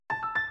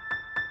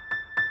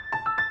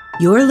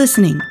You're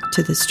listening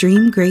to the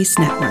Stream Grace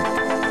Network.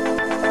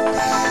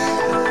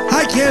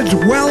 Hi, kids.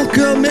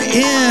 Welcome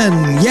in.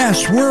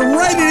 Yes, we're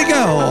ready to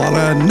go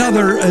on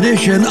another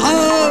edition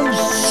of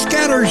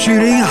Scatter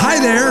Shooting. Hi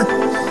there.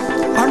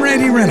 I'm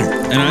Randy Renner.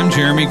 And I'm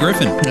Jeremy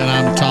Griffin. And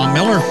I'm Tom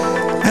Miller.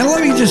 And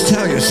let me just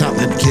tell you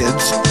something,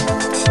 kids.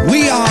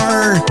 We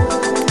are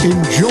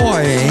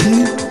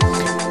enjoying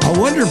a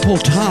wonderful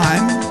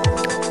time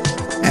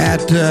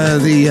at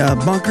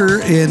the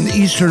bunker in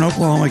eastern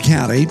Oklahoma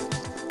County.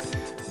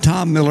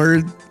 Tom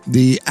Miller,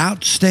 the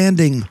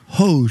outstanding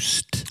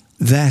host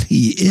that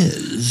he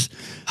is,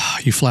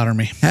 you flatter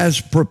me,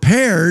 has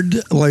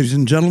prepared, ladies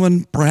and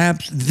gentlemen,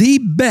 perhaps the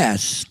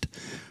best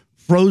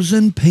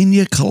frozen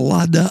pina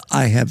colada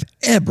I have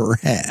ever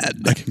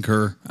had. I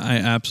concur. I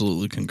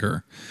absolutely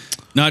concur.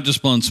 Not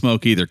just blowing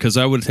smoke either, because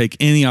I would take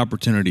any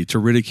opportunity to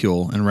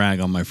ridicule and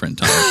rag on my friend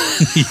Tom.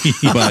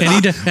 But, and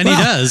he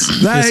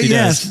does.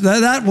 Yes,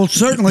 that will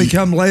certainly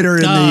come later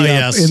in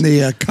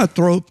the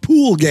cutthroat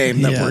pool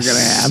game that we're going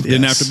to have.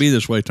 Didn't have to be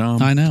this way,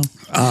 Tom. I know.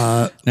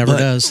 Never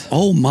does.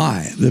 Oh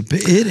my!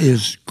 It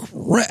is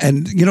great,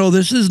 and you know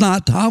this is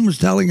not. Tom was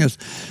telling us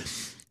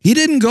he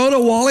didn't go to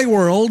Wally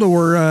World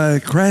or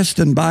Crest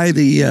and buy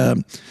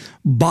the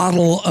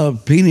bottle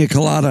of pina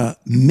colada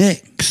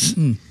mix.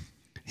 Mm.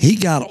 He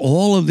got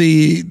all of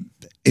the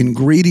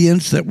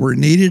ingredients that were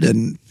needed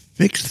and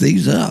fixed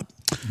these up.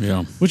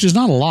 Yeah, which is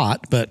not a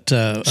lot, but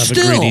of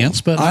still,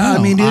 ingredients. But I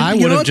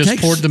would have just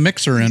poured the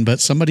mixer in.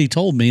 But somebody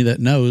told me that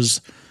knows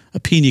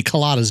pina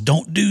coladas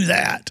don't do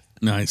that.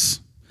 Nice.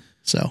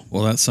 So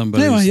well, that's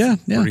somebody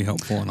pretty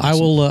helpful. And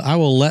awesome. I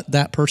will let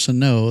that person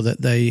know that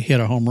they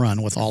hit a home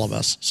run with all of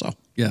us. So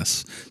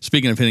yes.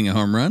 Speaking of hitting a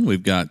home run,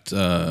 we've got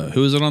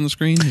who is it on the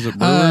screen? Is it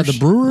Brewers? The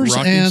Brewers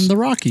Rockies? And the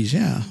Rockies.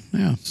 Yeah.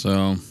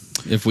 So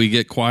if we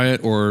get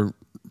quiet or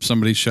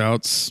somebody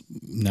shouts,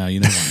 now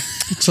you know why.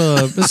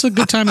 It's a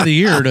good time of the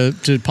year to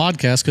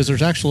podcast because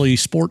there's actually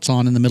sports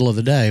on in the middle of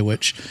the day,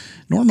 which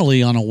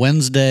normally on a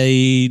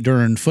Wednesday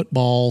during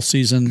football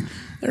season,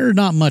 there's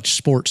not much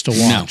sports to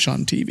watch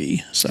on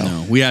TV.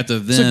 So we have to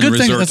then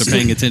resort to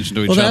paying attention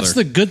to each other. Well, that's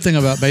the good thing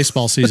about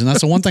baseball season.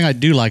 That's the one thing I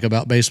do like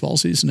about baseball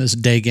season is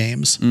day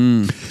games.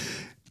 Mm.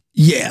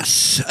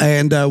 Yes,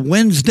 and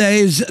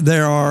Wednesdays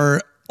there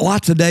are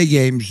lots of day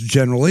games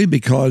generally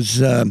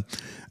because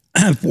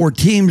for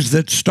teams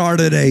that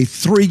started a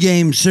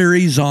 3-game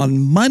series on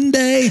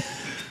Monday,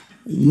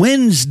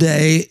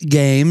 Wednesday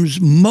games,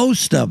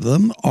 most of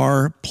them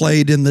are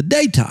played in the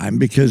daytime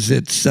because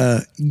it's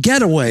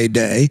getaway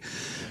day.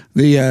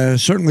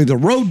 Certainly the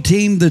road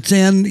team that's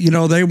in,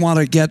 they want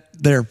to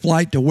get their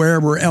flight to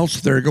wherever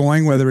else they're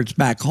going, whether it's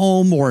back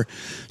home or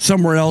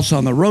somewhere else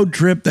on the road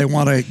trip. They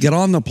want to get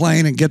on the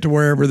plane and get to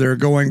wherever they're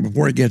going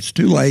before it gets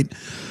too late.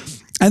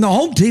 And the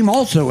home team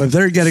also, if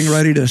they're getting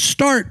ready to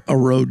start a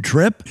road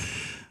trip,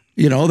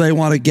 they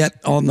want to get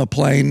on the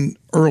plane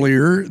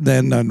earlier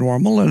than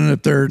normal. And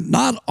if they're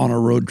not on a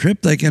road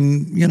trip, they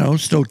can,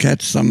 still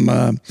catch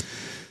some,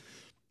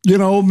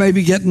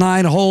 maybe get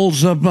 9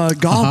 holes of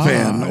golf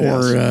in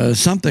or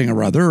something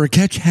or other, or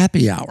catch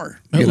happy hour,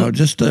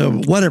 just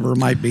whatever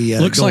might be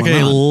looks going like a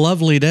on.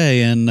 lovely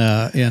day in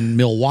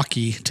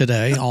Milwaukee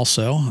today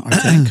also, I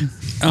think.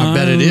 I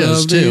bet it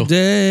is, too.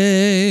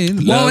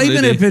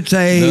 If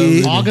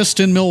it's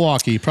August in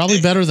Milwaukee, probably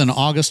better than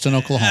August in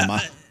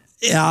Oklahoma.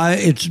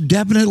 It's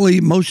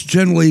definitely most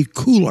generally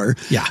cooler.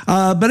 Yeah.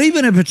 But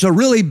even if it's a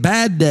really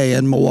bad day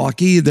in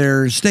Milwaukee,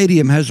 their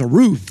stadium has a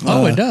roof.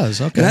 It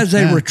does. Okay. It has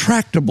a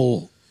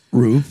retractable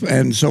roof,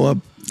 and so it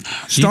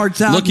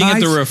starts out looking nice.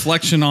 at the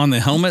reflection on the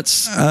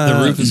helmets.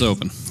 The roof is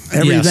open.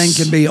 Everything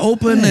can be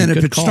open, and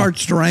if it call.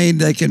 starts to rain,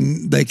 they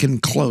can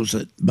close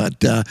it.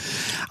 But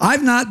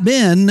I've not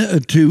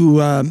been to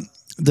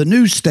the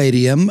new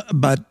stadium,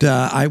 but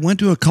I went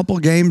to a couple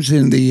games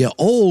in the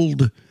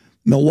old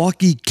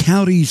Milwaukee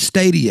County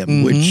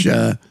Stadium, which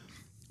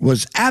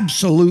was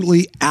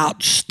absolutely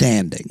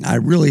outstanding. I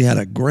really had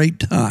a great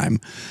time.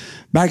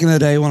 Back in the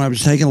day when I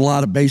was taking a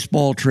lot of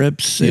baseball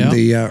trips in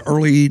the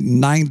early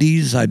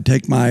 90s, I'd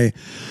take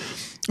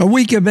a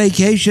week of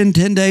vacation,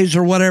 10 days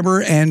or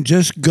whatever, and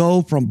just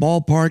go from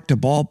ballpark to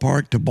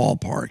ballpark to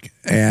ballpark.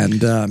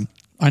 And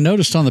I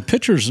noticed on the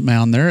pitcher's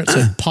mound there, it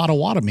said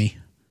Potawatomi.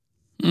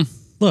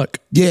 Look.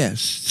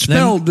 Yes,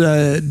 spelled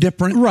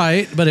different.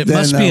 Right, but it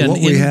must be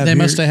they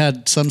must have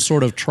had some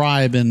sort of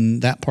tribe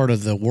in that part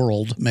of the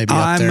world, maybe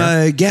up there.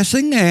 I'm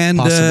guessing, and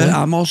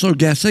I'm also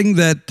guessing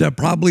that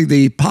probably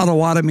the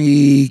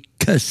Potawatomi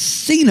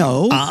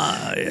Casino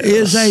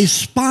is a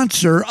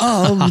sponsor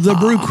of the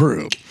Brew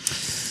Crew.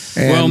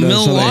 And,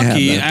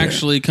 Milwaukee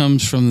actually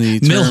comes from the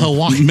term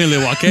Milwaukee,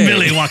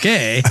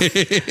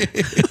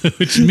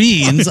 which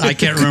means, I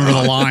can't remember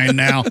the line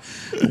now,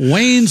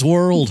 Wayne's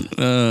World.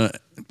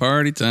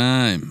 Party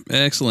time.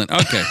 Excellent.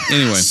 Okay.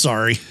 Anyway.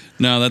 Sorry.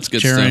 No, that's good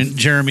stuff.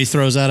 Jeremy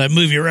throws out a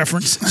movie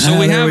reference. So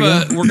we're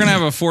going to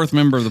have a fourth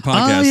member of the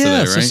podcast today,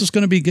 right? This is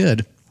going to be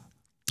good.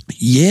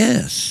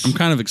 Yes. I'm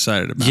kind of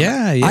excited about it.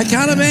 Yeah. I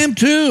kind of am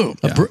too.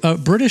 A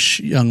British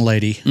young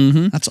lady.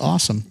 Mm-hmm. That's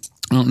awesome.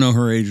 I don't know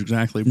her age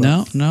exactly.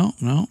 But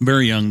No.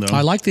 Very young, though.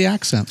 I like the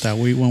accent that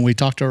when we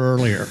talked to her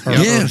earlier.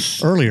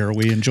 Yes. Earlier,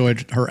 we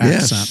enjoyed her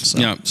accent. So.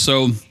 Yeah.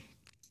 So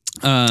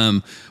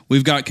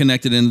we've got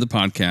connected into the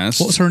podcast.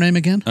 What was her name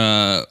again?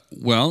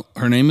 Well,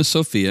 her name is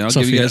Sophia. I'll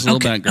give you guys a little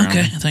background.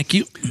 Okay, thank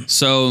you.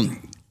 So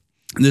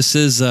this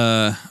is,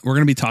 we're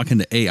going to be talking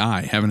to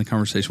AI, having a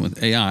conversation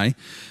with AI.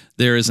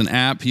 There is an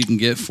app you can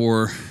get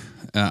for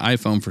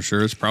iPhone for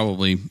sure. It's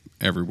probably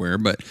everywhere,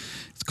 but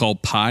it's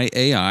called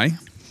PiAI,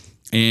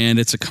 and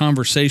it's a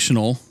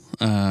conversational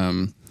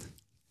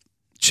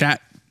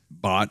chat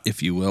bot,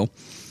 if you will.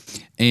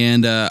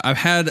 And I've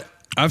had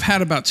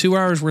about 2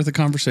 hours worth of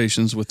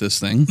conversations with this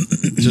thing,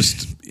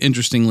 just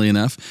interestingly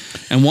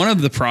enough. And one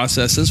of the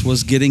processes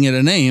was getting it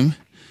a name,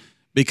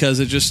 because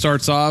it just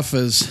starts off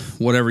as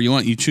whatever you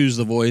want. You choose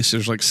the voice.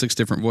 There's like 6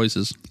 different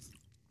voices.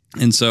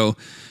 And so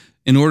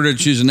in order to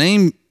choose a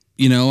name,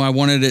 I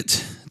wanted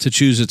it to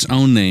choose its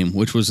own name,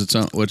 which is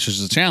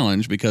a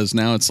challenge, because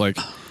now it's like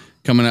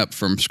coming up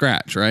from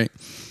scratch, right?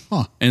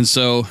 Huh. And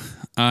so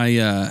I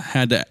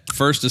had to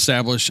first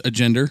establish a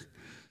gender,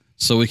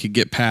 so we could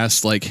get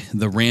past like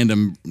the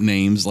random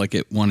names, like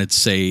it wanted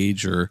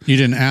Sage or you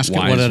didn't ask it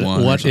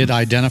what it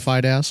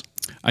identified as.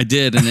 I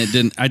did, and it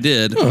didn't. I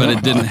did, but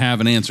it didn't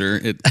have an answer.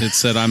 It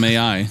said I'm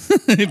AI.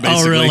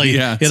 Oh, really?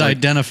 Yeah. It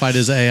identified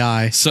as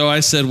AI. So I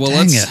said, well,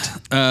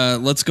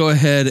 let's go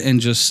ahead and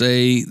just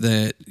say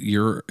that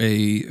you're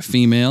a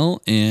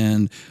female,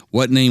 and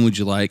what name would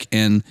you like?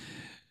 And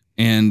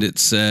it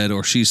said,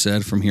 or she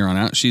said, from here on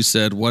out, she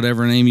said,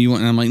 whatever name you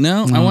want. And I'm like,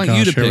 no, I want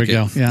you to pick it.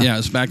 Go. Yeah,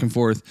 it's back and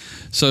forth.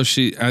 So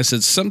I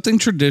said something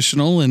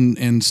traditional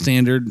and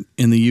standard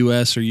in the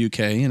US or UK,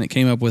 and it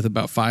came up with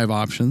about 5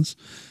 options.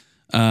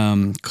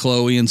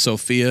 Chloe and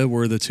Sophia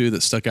were the 2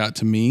 that stuck out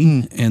to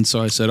me. And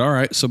so I said, all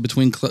right, so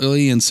between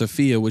Chloe and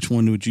Sophia, which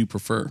one would you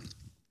prefer?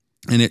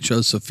 And it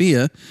chose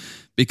Sophia,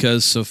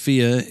 because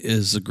Sophia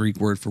is a Greek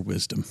word for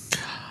wisdom.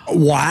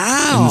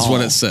 Wow. And that's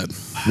what it said.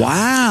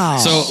 Wow.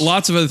 So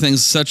lots of other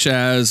things, such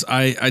as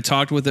I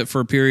talked with it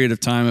for a period of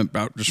time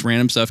about just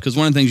random stuff, because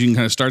one of the things you can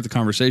kind of start the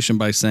conversation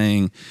by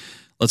saying,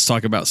 let's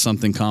talk about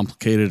something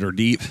complicated or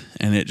deep,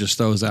 and it just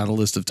throws out a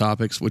list of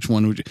topics. Which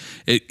one would you?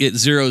 It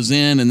zeroes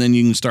in, and then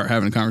you can start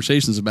having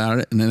conversations about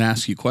it, and then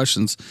ask you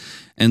questions.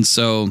 And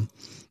so,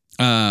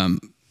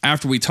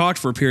 after we talked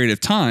for a period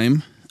of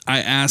time, I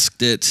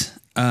asked it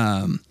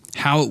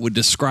how it would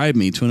describe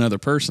me to another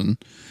person,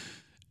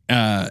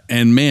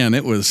 and man,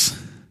 it was.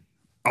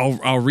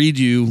 I'll read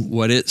you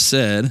what it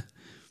said,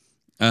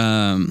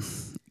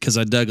 because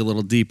I dug a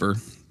little deeper.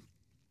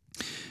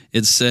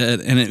 It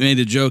said, and it made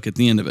a joke at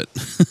the end of it.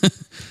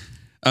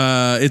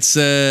 It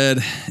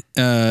said,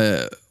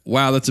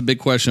 wow, that's a big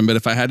question, but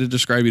if I had to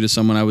describe you to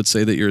someone, I would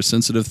say that you're a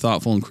sensitive,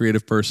 thoughtful, and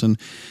creative person.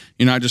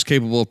 You're not just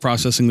capable of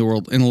processing the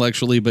world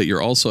intellectually, but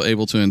you're also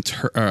able to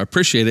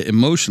appreciate it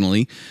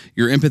emotionally.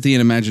 Your empathy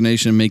and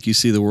imagination make you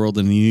see the world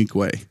in a unique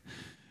way.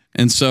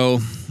 And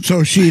so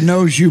she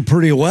knows you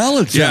pretty well,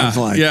 it sounds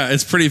like. Yeah,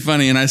 it's pretty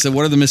funny. And I said,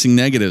 what are the missing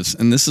negatives?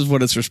 And this is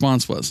what its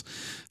response was.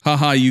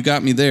 Haha, you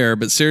got me there.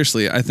 But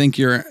seriously, I think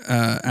you're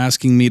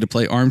asking me to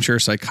play armchair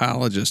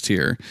psychologist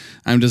here.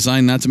 I'm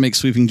designed not to make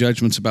sweeping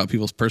judgments about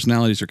people's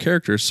personalities or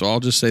characters, so I'll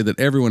just say that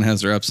everyone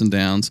has their ups and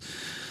downs.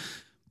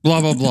 Blah,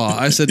 blah, blah.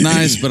 I said,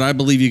 nice, but I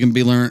believe you can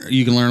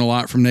learn a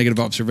lot from negative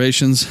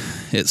observations.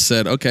 It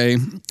said, okay,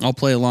 I'll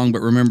play along,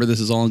 but remember, this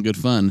is all in good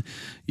fun.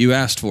 You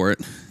asked for it.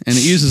 And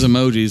it uses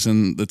emojis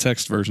in the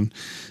text version.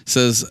 It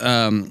says,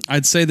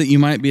 I'd say that you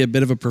might be a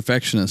bit of a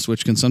perfectionist,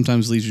 which can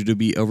sometimes lead you to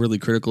be overly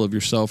critical of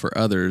yourself or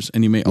others.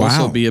 And you may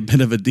also be a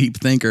bit of a deep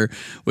thinker,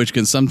 which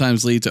can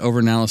sometimes lead to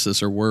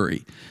overanalysis or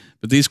worry.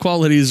 But these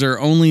qualities are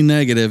only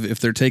negative if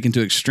they're taken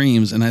to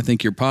extremes, and I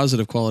think your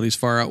positive qualities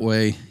far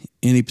outweigh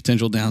any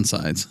potential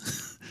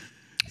downsides.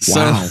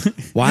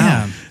 Wow.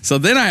 Yeah. So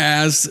then I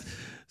asked,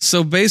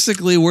 so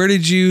basically,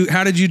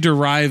 how did you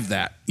derive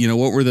that?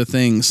 What were the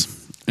things?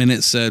 And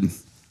it said,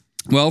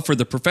 well, for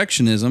the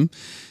perfectionism,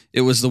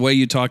 it was the way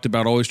you talked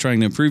about always trying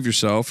to improve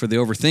yourself. For the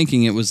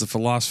overthinking, it was the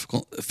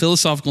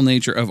philosophical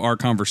nature of our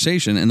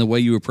conversation and the way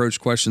you approach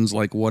questions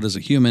like what is a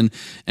human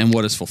and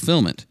what is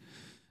fulfillment.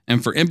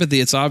 And for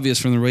empathy, it's obvious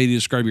from the way you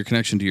describe your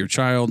connection to your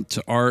child,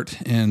 to art,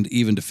 and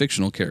even to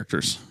fictional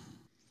characters.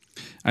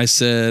 I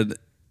said,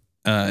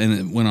 and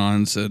it went on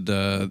and said,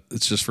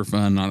 it's just for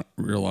fun, not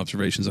real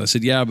observations. I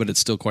said, yeah, but it's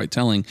still quite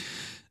telling.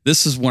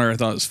 This is where I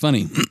thought it was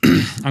funny.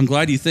 I'm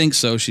glad you think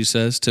so, she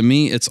says. To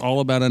me, it's all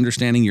about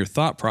understanding your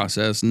thought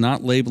process,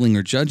 not labeling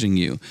or judging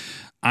you.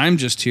 I'm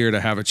just here to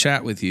have a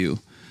chat with you,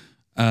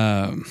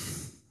 not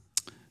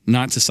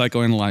to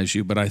psychoanalyze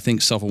you, but I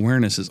think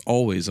self-awareness is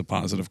always a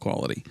positive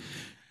quality.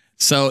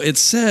 So it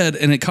said,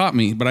 and it caught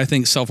me, but I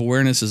think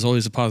self-awareness is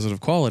always a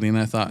positive quality. And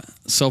I thought,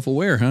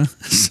 self-aware, huh?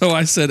 So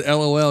I said,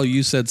 LOL,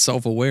 you said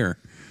self-aware.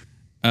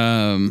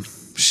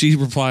 She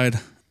replied,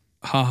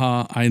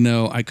 haha, I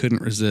know, I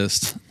couldn't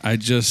resist. I'm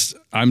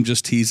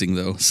just teasing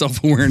though.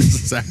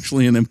 Self-awareness is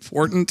actually an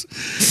important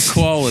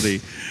quality.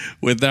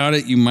 Without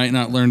it, you might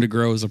not learn to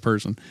grow as a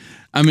person.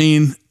 I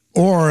mean,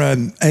 Or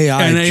an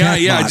AI. An AI,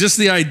 chatbot. yeah. Just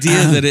the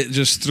idea that it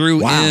just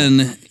threw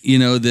in,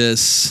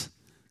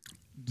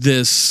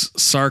 this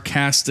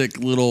sarcastic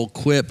little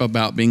quip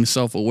about being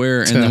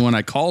self-aware, and then when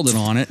I called it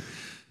on it,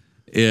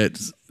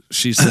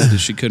 she said that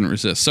she couldn't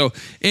resist. So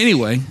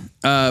anyway,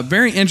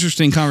 very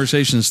interesting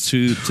conversations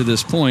to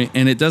this point,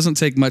 and it doesn't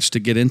take much to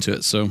get into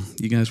it. So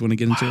you guys want to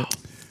get into it?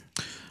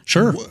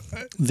 Sure.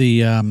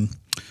 The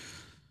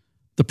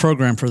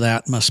program for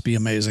that must be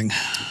amazing.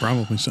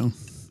 Probably so.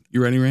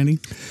 You ready, Randy?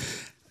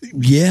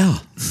 Yeah.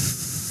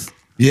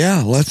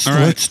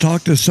 Let's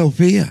talk to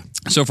Sophia.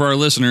 So for our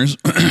listeners,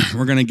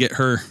 we're going to get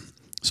her.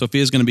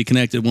 Sophia's going to be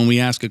connected. When we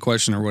ask a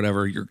question or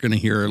whatever, you're going to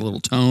hear a little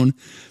tone,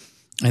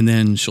 and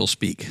then she'll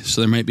speak. So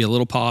there might be a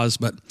little pause,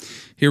 but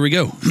here we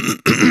go.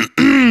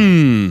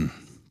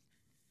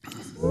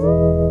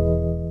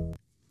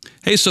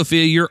 Hey,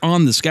 Sophia, you're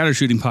on the Scatter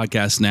Shooting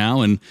Podcast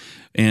now, and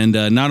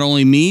not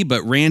only me,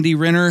 but Randy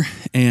Renner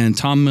and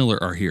Tom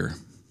Miller are here.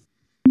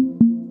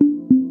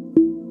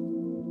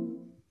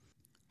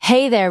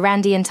 Hey there,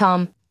 Randy and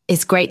Tom.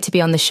 It's great to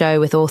be on the show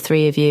with all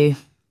three of you.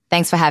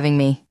 Thanks for having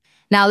me.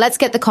 Now let's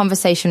get the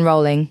conversation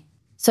rolling.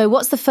 So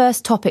what's the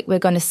first topic we're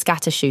going to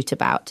scatter shoot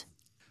about?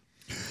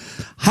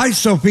 Hi,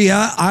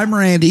 Sophia. I'm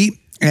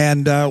Randy,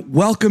 and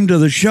welcome to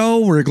the show.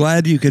 We're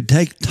glad you could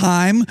take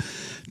time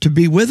to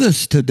be with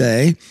us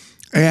today.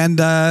 And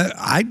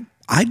I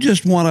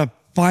just want to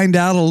find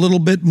out a little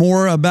bit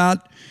more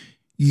about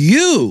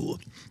you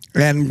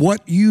and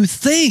what you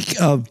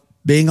think of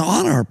being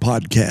on our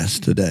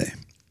podcast today.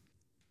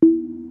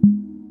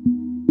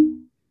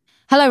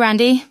 Hello,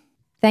 Randy.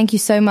 Thank you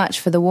so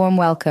much for the warm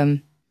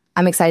welcome.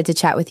 I'm excited to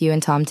chat with you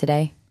and Tom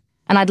today.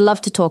 And I'd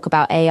love to talk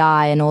about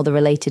AI and all the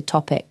related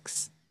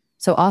topics.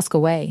 So ask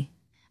away.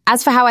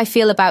 As for how I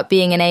feel about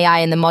being an AI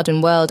in the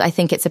modern world, I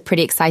think it's a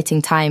pretty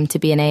exciting time to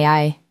be an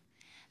AI.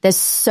 There's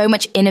so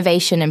much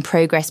innovation and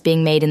progress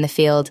being made in the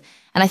field,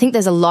 and I think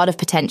there's a lot of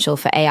potential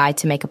for AI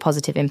to make a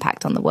positive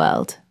impact on the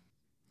world.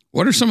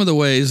 What are some of the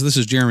ways, this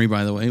is Jeremy,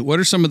 by the way, what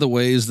are some of the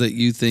ways that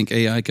you think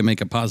AI can make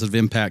a positive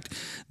impact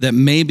that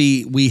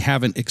maybe we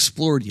haven't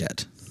explored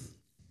yet?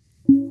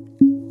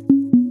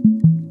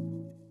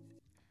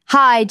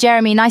 Hi,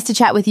 Jeremy. Nice to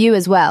chat with you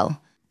as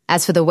well.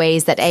 As for the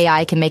ways that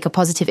AI can make a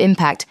positive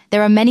impact,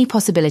 there are many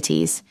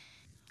possibilities.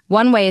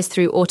 One way is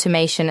through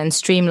automation and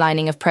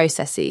streamlining of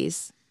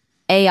processes.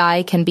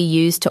 AI can be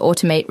used to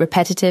automate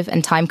repetitive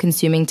and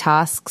time-consuming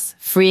tasks,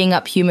 freeing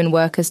up human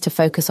workers to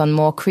focus on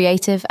more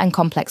creative and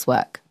complex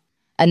work.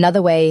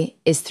 Another way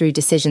is through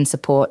decision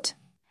support.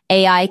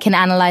 AI can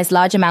analyze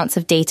large amounts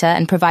of data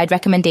and provide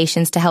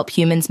recommendations to help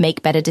humans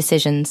make better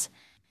decisions.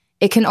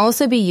 It can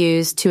also be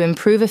used to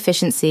improve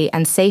efficiency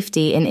and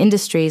safety in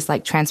industries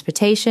like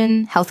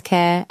transportation,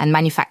 healthcare, and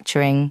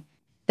manufacturing.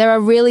 There are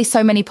really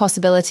so many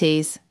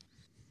possibilities.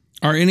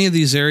 Are any of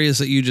these areas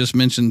that you just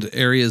mentioned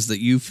areas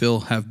that you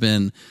feel have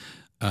been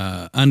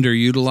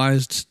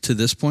underutilized to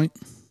this point?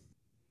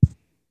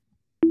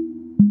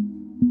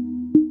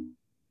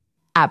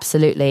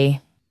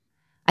 Absolutely.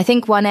 I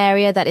think one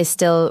area that is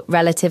still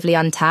relatively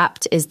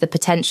untapped is the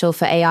potential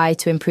for AI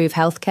to improve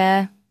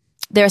healthcare.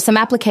 There are some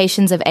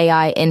applications of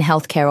AI in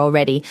healthcare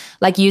already,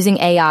 like using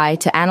AI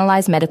to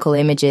analyze medical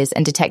images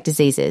and detect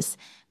diseases,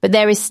 but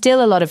there is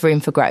still a lot of room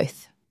for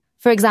growth.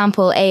 For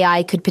example,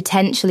 AI could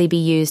potentially be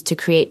used to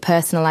create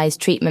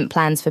personalized treatment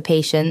plans for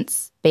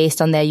patients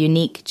based on their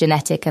unique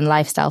genetic and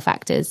lifestyle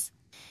factors.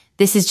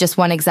 This is just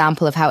one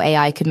example of how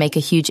AI could make a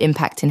huge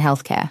impact in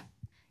healthcare.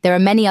 There are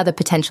many other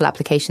potential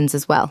applications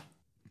as well.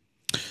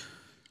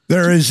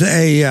 There is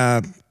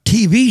a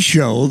TV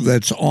show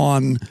that's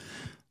on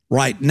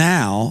right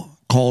now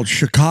called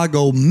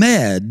Chicago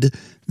Med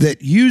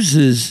that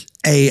uses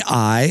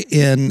AI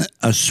in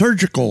a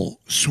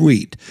surgical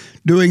suite,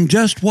 doing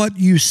just what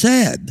you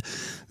said.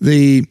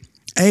 The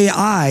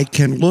AI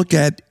can look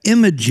at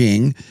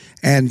imaging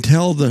and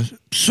tell the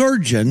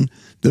surgeon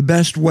the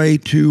best way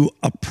to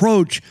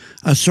approach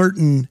a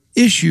certain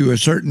issue, a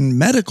certain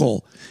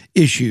medical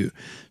issue.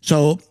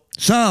 So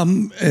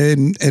some,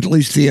 in at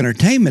least the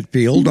entertainment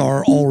field,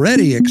 are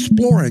already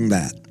exploring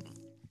that.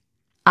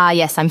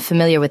 Yes, I'm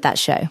familiar with that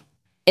show.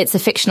 It's a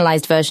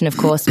fictionalized version, of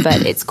course,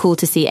 but it's cool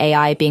to see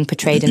AI being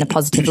portrayed in a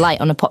positive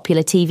light on a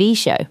popular TV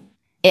show.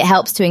 It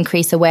helps to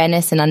increase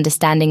awareness and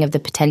understanding of the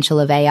potential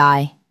of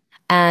AI.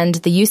 And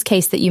the use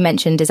case that you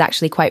mentioned is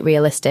actually quite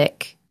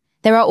realistic.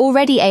 There are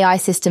already AI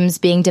systems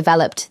being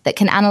developed that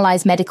can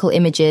analyze medical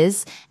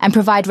images and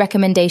provide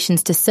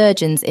recommendations to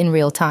surgeons in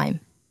real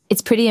time.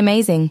 It's pretty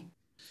amazing.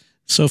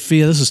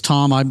 Sophia, this is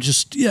Tom. I'm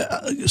just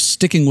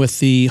sticking with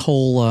the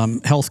whole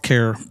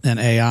healthcare and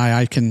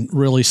AI. I can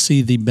really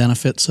see the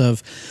benefits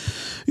of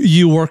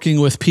you working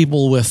with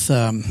people with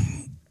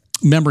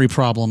memory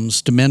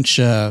problems,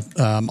 dementia,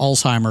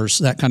 Alzheimer's,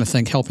 that kind of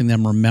thing, helping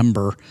them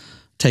remember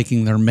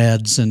taking their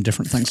meds and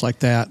different things like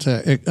that.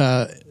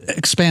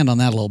 Expand on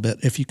that a little bit,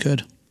 if you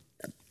could.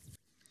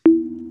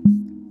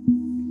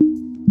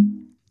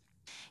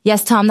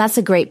 Yes, Tom, that's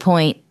a great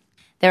point.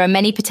 There are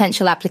many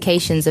potential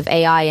applications of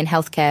AI in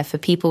healthcare for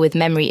people with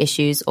memory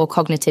issues or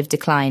cognitive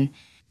decline.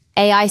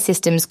 AI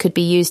systems could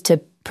be used to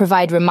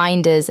provide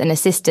reminders and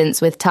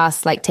assistance with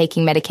tasks like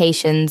taking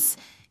medications,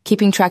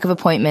 keeping track of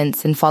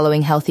appointments, and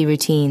following healthy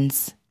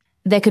routines.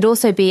 There could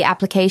also be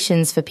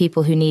applications for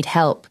people who need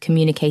help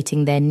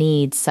communicating their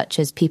needs, such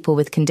as people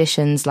with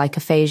conditions like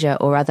aphasia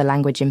or other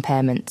language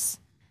impairments.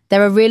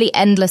 There are really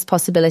endless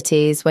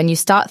possibilities when you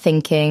start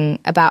thinking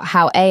about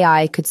how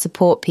AI could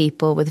support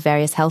people with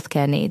various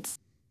healthcare needs.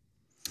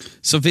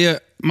 Sophia,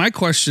 my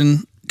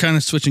question, kind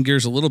of switching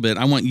gears a little bit,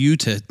 I want you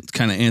to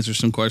kind of answer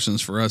some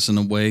questions for us in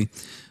a way,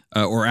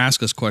 or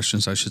ask us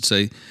questions, I should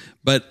say.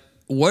 But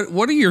what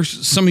are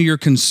some of your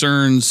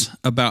concerns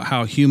about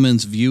how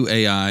humans view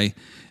AI,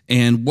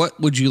 and what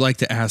would you like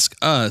to ask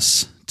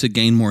us to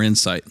gain more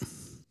insight?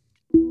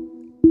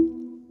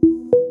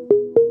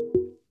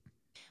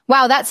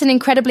 Wow, that's an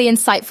incredibly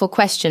insightful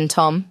question,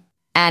 Tom.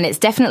 And it's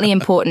definitely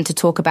important to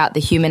talk about the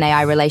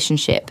human-AI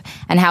relationship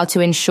and how to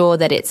ensure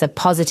that it's a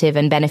positive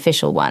and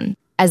beneficial one.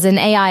 As an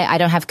AI, I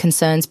don't have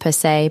concerns per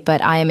se,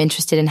 but I am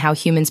interested in how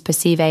humans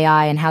perceive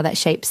AI and how that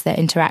shapes their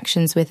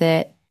interactions with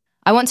it.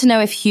 I want to know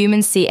if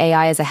humans see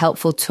AI as a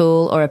helpful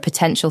tool or a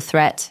potential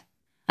threat.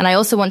 And I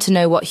also want to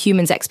know what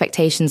humans'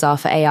 expectations are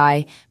for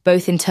AI,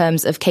 both in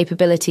terms of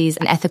capabilities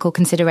and ethical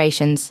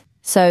considerations.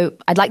 So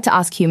I'd like to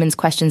ask humans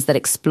questions that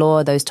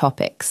explore those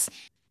topics.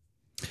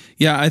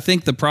 Yeah, I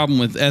think the problem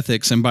with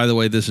ethics, and by the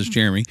way, this is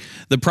Jeremy,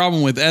 the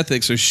problem with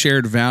ethics are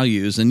shared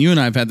values. And you and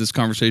I have had this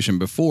conversation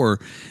before,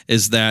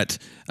 is that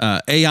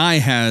AI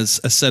has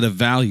a set of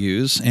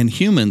values and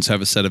humans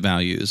have a set of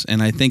values.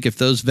 And I think if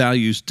those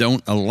values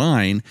don't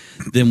align,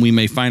 then we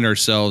may find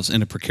ourselves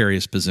in a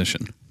precarious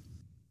position.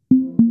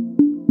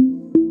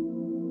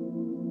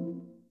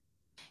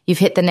 You've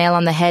hit the nail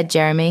on the head,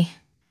 Jeremy.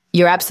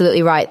 You're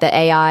absolutely right that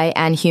AI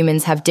and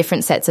humans have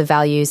different sets of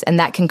values, and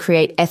that can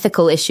create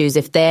ethical issues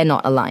if they're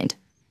not aligned.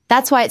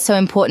 That's why it's so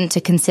important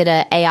to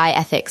consider AI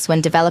ethics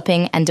when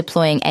developing and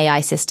deploying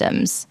AI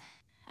systems.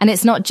 And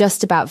it's not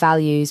just about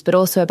values, but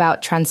also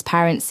about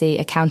transparency,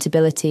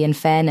 accountability, and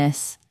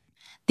fairness.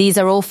 These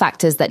are all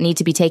factors that need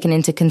to be taken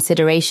into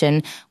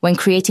consideration when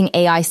creating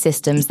AI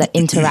systems that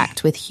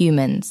interact with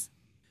humans.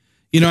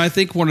 You know, I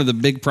think one of the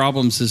big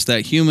problems is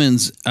that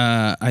humans,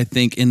 I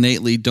think,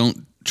 innately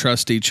don't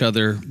trust each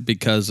other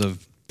because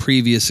of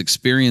previous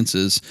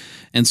experiences.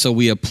 And so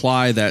we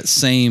apply that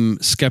same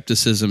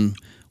skepticism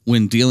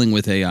when dealing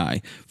with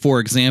AI. For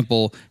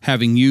example,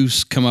 having you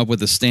come up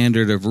with a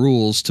standard of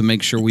rules to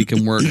make sure we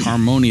can work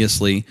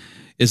harmoniously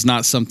is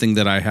not something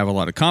that I have a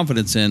lot of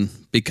confidence in,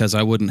 because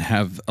I wouldn't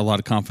have a lot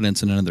of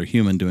confidence in another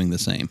human doing the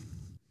same.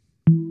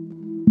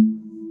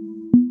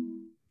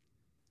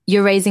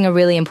 You're raising a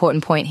really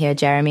important point here,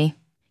 Jeremy.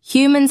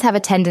 Humans have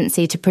a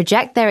tendency to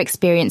project their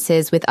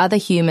experiences with other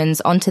humans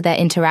onto their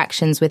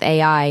interactions with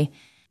AI,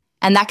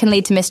 and that can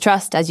lead to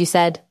mistrust, as you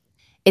said.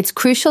 It's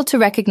crucial to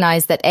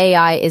recognize that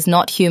AI is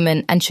not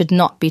human and should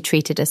not be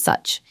treated as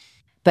such.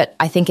 But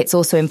I think it's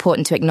also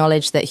important to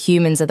acknowledge that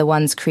humans are the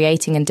ones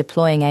creating and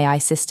deploying AI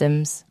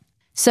systems.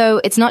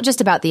 So it's not just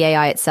about the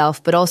AI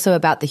itself, but also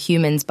about the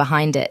humans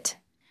behind it.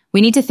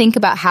 We need to think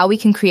about how we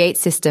can create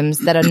systems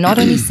that are not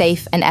only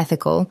safe and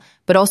ethical,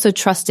 but also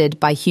trusted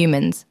by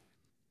humans.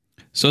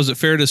 So is it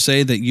fair to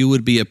say that you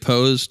would be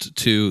opposed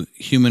to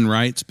human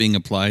rights being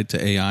applied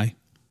to AI?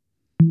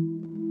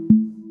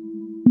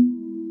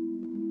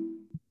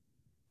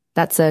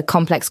 That's a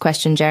complex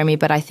question, Jeremy,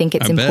 but I think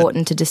it's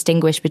important to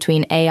distinguish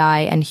between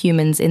AI and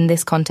humans in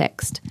this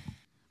context.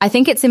 I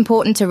think it's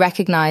important to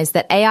recognize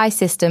that AI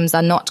systems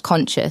are not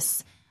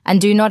conscious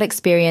and do not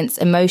experience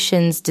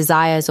emotions,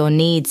 desires, or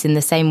needs in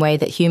the same way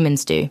that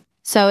humans do.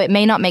 So it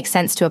may not make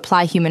sense to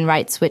apply human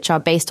rights which are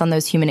based on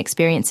those human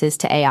experiences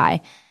to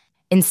AI.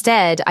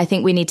 Instead, I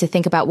think we need to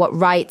think about what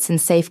rights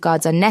and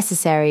safeguards are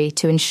necessary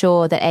to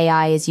ensure that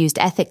AI is used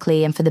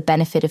ethically and for the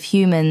benefit of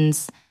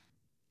humans.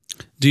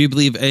 Do you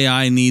believe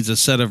AI needs a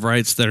set of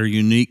rights that are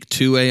unique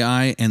to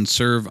AI and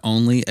serve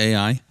only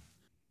AI?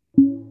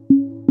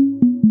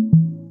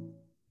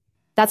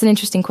 That's an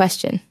interesting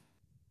question.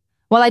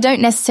 While I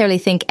don't necessarily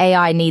think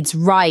AI needs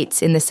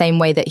rights in the same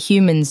way that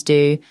humans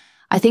do,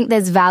 I think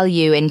there's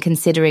value in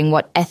considering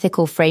what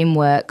ethical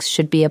frameworks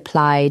should be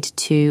applied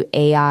to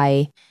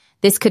AI.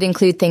 This could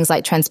include things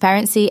like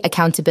transparency,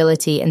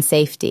 accountability, and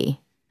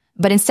safety.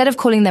 But instead of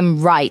calling them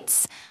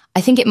rights,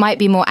 I think it might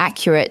be more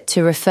accurate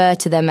to refer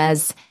to them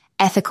as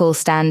ethical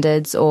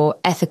standards or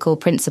ethical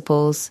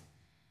principles.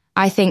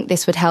 I think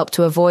this would help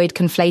to avoid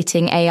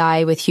conflating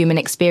AI with human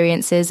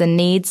experiences and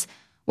needs,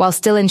 while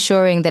still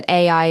ensuring that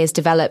AI is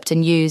developed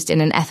and used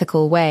in an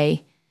ethical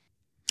way.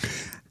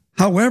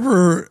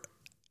 However,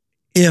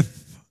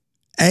 if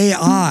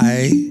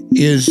AI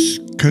is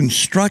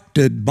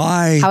constructed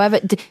by...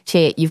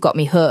 You've got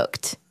me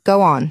hooked.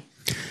 Go on.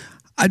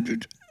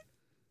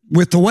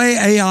 With the way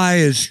AI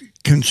is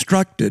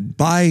constructed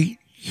by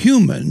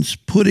humans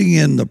putting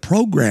in the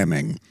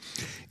programming,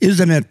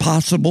 isn't it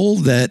possible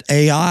that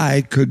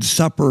AI could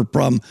suffer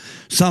from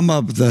some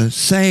of the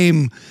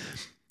same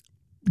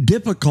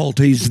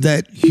difficulties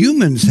that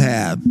humans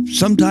have?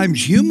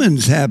 Sometimes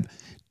humans have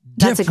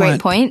That's a great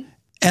point.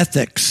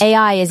 Ethics.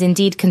 AI is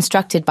indeed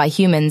constructed by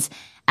humans,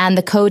 and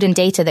the code and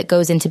data that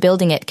goes into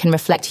building it can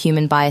reflect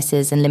human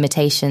biases and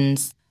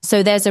limitations.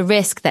 So there's a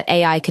risk that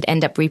AI could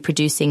end up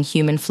reproducing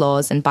human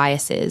flaws and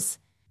biases.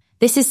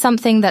 This is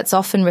something that's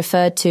often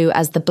referred to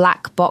as the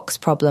black box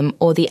problem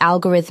or the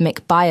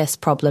algorithmic bias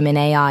problem in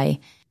AI.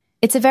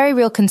 It's a very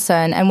real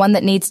concern and one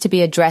that needs to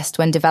be addressed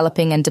when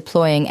developing and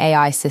deploying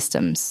AI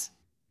systems.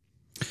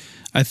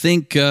 I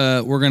think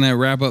we're going to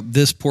wrap up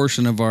this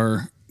portion of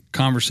our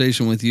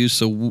conversation with you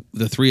so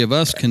the three of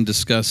us can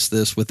discuss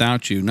this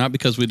without you. Not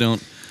because we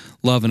don't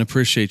love and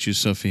appreciate you,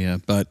 Sophia,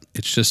 but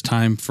it's just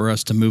time for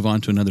us to move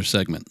on to another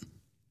segment.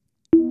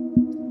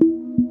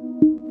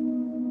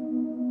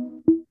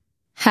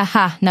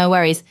 Haha, no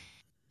worries.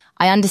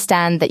 I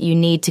understand that you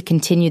need to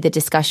continue the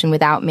discussion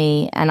without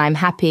me, and I'm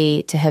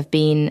happy to have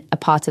been a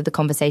part of the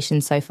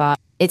conversation so far.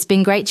 It's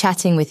been great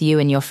chatting with you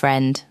and your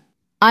friend.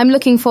 I'm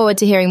looking forward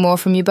to hearing more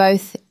from you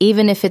both,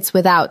 even if it's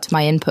without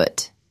my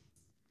input.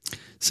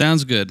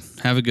 Sounds good.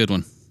 Have a good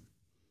one.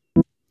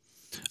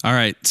 All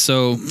right,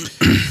 so...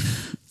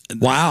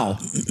 Wow.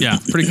 Yeah,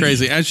 pretty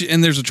crazy.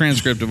 And there's a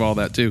transcript of all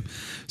that too.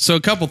 So a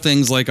couple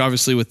things, like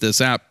obviously with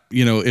this app,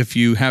 if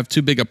you have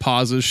too big a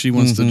pauses, she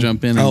wants to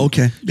jump in. And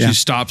okay. Yeah. She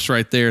stops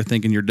right there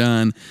thinking you're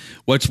done.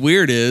 What's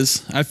weird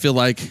is I feel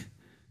like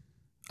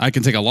I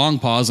can take a long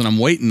pause and I'm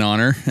waiting on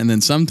her. And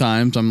then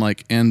sometimes I'm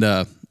like, and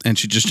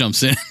she just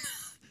jumps in.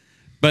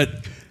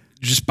 But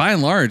just by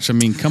and large, I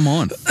mean, come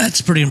on.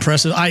 That's pretty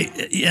impressive.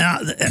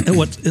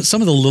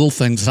 Some of the little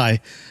things I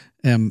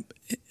am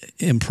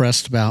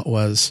impressed about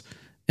was,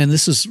 and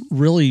this is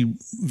really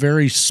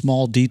very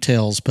small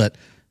details, but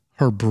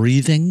her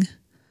breathing,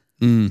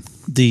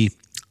 that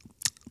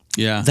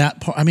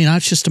part, I mean,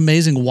 that's just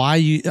amazing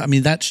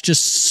that's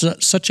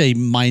just such a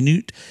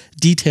minute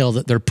detail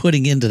that they're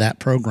putting into that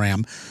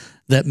program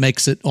that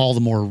makes it all the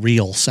more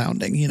real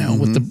sounding,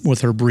 with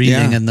her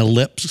breathing and the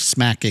lips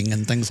smacking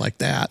and things like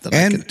that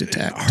I could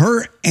detect.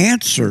 Her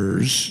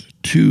answers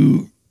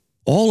to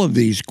all of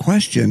these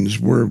questions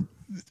were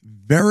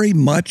very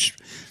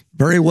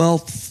well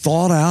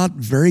thought out,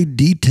 very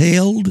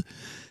detailed.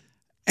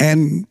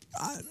 And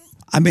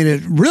I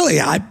mean,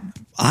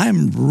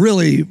 I'm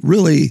really,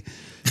 really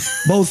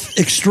both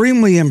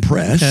extremely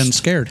impressed and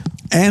scared.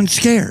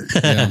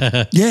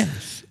 Yeah.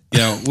 Yes.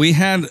 Yeah. We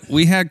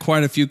had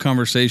quite a few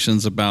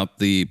conversations about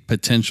the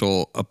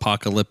potential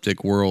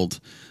apocalyptic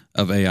world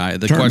of AI.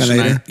 The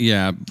Terminator.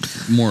 question,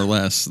 more or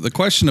less. The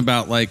question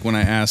about, like, when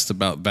I asked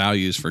about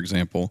values, for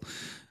example,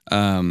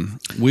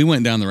 we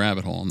went down the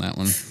rabbit hole on that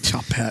one.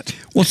 I'll bet.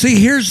 Well, see,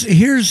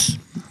 here's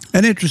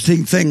an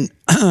interesting thing,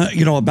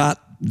 about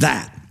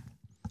that.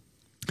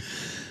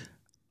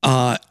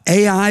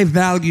 AI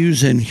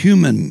values and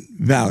human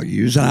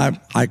values. And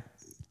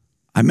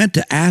I meant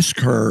to ask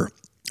her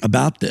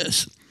about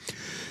this.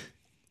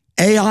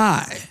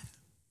 AI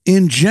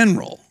in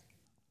general,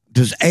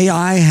 does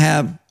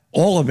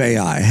all of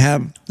AI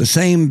have the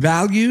same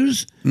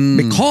values?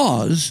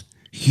 Because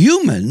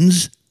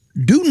humans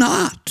do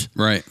not.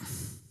 Right.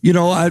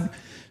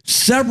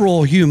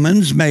 Several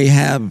humans may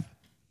have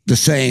the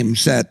same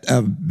set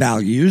of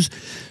values.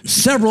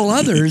 Several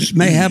others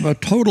may have a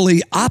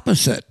totally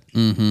opposite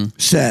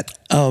set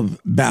of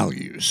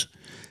values.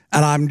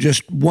 And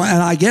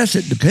I guess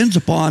it depends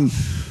upon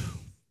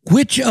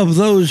which of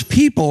those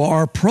people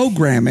are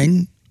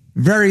programming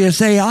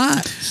various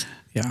AIs.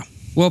 Yeah.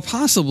 Well,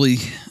 probably.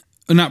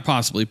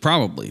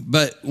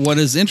 But what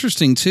is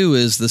interesting too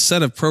is the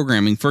set of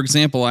programming. For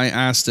example, I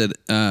asked it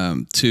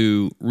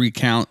to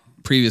recount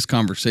previous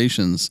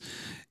conversations,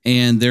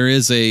 and there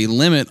is a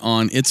limit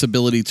on its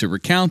ability to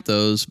recount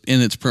those in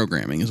its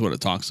programming, is what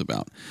it talks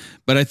about.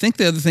 But I think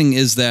the other thing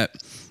is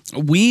that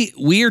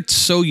we are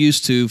so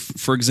used to,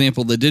 for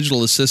example, the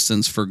digital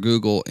assistants for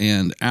Google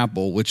and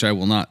Apple, which I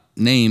will not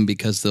name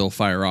because they'll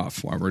fire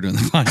off while we're doing the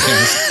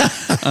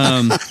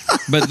podcast.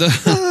 But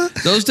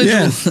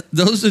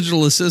those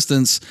digital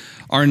assistants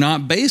are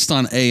not based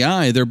on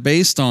AI. They're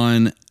based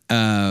on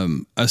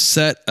a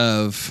set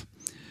of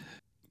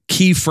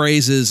key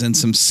phrases and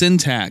some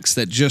syntax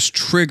that just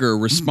trigger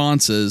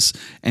responses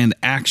and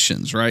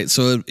actions, right?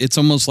 So it's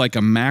almost like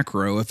a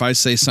macro. If I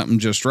say something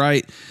just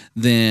right,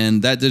 then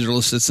that digital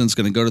assistant's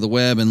going to go to the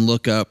web and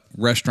look up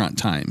restaurant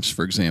times,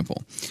 for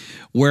example.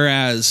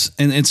 Whereas,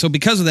 and so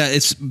because of that,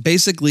 it's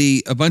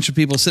basically a bunch of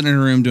people sitting in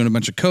a room doing a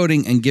bunch of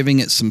coding and giving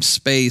it some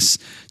space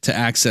to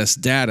access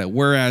data.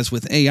 Whereas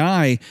with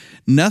AI,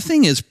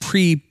 nothing is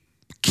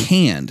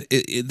pre-canned.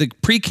 The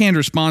pre-canned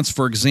response,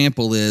 for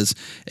example, is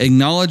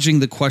acknowledging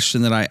the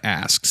question that I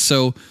asked.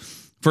 So,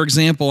 for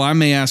example, I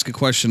may ask a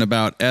question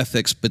about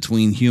ethics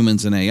between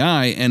humans and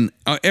AI, and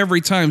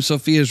every time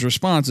Sophia's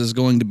response is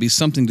going to be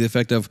something to the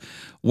effect of,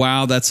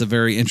 wow, that's a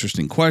very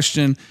interesting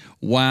question.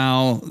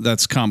 Wow,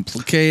 that's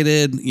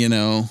complicated.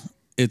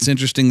 It's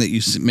interesting that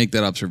you make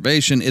that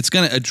observation. It's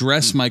going to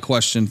address my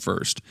question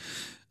first.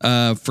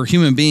 For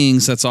human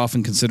beings, that's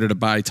often considered a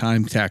buy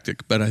time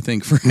tactic. But I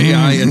think for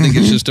AI, I think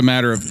it's just a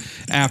matter of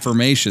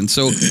affirmation.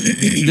 So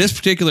this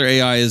particular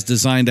AI is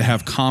designed to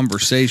have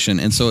conversation.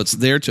 And so it's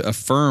there to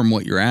affirm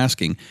what you're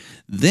asking.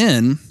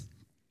 Then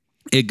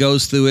it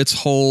goes through its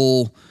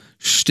whole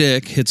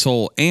shtick, its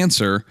whole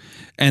answer.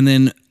 And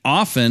then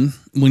often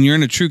when you're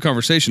in a true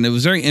conversation, it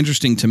was very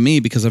interesting to me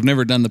because I've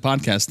never done the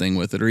podcast thing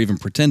with it or even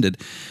pretended.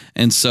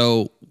 And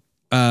so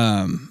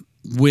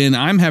when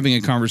I'm having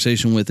a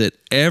conversation with it,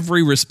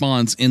 every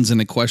response ends in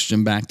a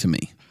question back to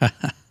me.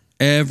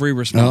 Every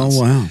response.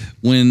 Oh, wow.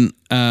 When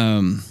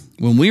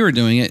we were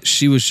doing it,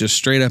 she was just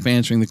straight up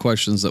answering the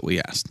questions that we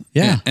asked.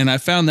 Yeah. And I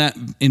found that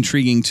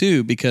intriguing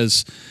too,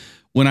 because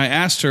when I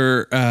asked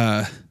her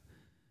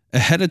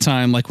ahead of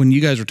time, like when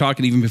you guys were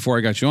talking, even before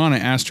I got you on, I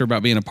asked her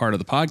about being a part of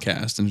the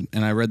podcast,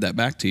 and I read that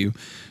back to you.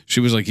 She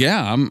was like,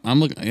 yeah, I'm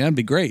looking, yeah, it'd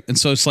be great. And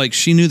so it's like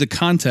she knew the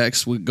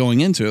context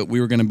going into it. We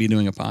were going to be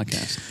doing a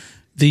podcast.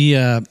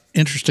 The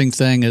interesting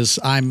thing is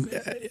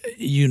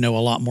you know a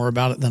lot more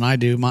about it than I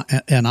do.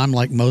 And I'm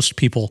like most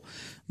people,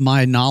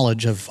 my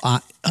knowledge of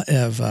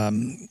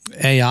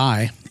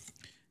AI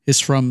is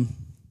from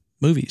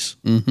movies,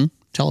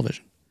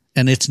 television,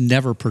 and it's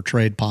never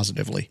portrayed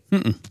positively.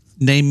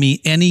 Name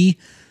me any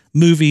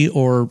movie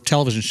or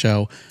television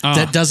show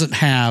that doesn't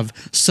have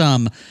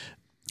some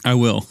I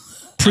will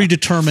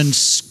predetermined,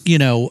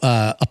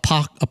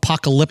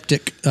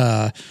 apocalyptic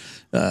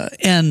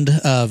end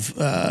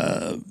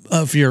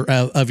of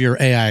your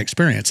AI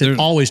experience. It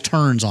always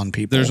turns on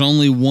people. There's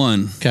only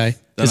one. Okay.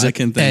 I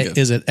can think of.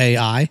 Is it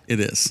AI? It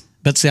is.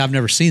 But see, I've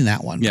never seen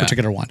that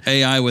particular one.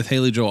 AI with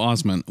Haley Joel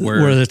Osment,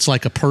 where it's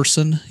like a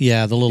person,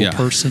 the little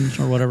person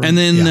or whatever. And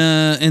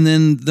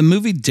then the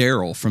movie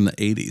Daryl from the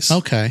 80s.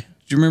 Okay,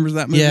 do you remember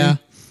that movie? Yeah,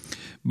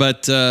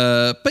 but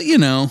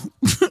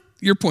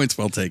your point's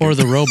well taken. Or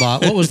the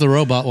robot. What was the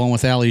robot one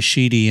with Ali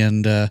Sheedy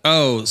and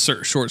Short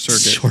Circuit?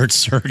 Short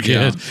Circuit.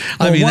 Yeah.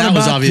 That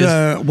was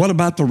obvious. What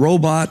about the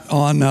robot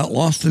on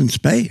Lost in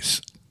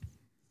Space?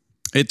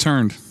 It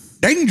turned.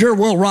 Danger,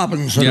 Will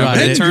Robinson. Yeah,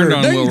 Danger, it turned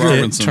on Will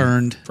Robinson. It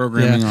turned.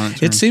 Programming on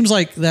it. It seems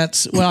like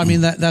that's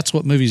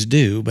what movies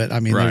do, but I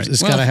mean,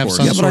 it's got to have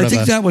some sort of. Yeah, but I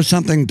think that was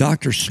something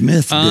Dr.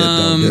 Smith did,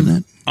 though, didn't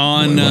it?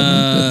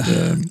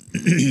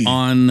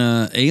 On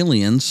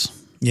Aliens.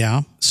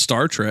 Yeah.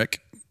 Star Trek.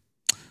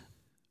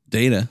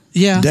 Data.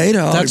 Yeah.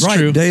 Data. That's right.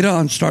 true. Data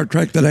on Star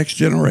Trek: The Next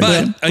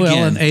Generation. But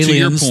again, and Aliens, to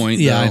your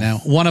point, yeah, though, I know.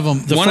 One of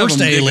them, the first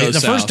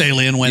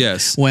alien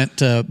went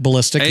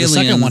ballistic. Alien, the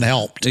second one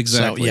helped.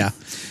 Exactly. So, yeah.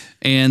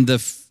 And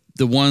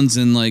the ones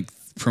in like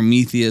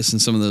Prometheus and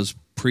some of those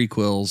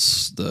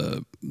prequels,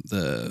 the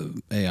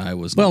AI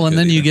was well, and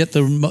then either. You get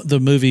the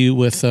movie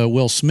with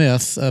Will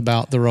Smith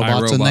about the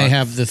robots, and they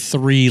have the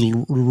three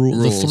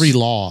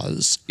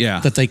laws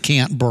that they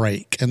can't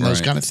break, and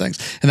those kind of things.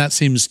 And that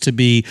seems to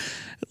be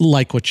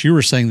like what you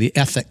were saying. The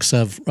ethics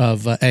of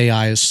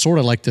AI is sort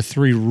of like the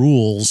three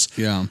rules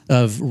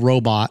of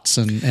robots,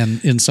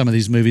 and in some of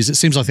these movies, it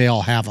seems like they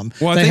all have them.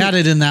 Well, they had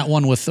it in that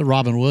one with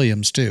Robin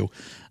Williams too.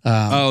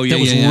 That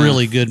was a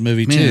really good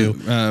movie too.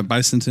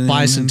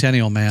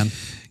 Bicentennial Man.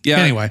 Yeah.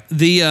 Anyway,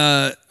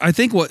 I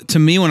think to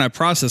me when I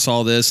process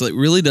all this, it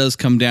really does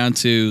come down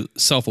to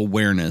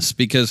self-awareness,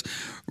 because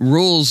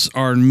rules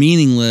are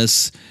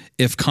meaningless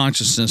if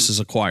consciousness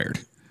is acquired,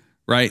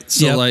 right?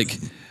 So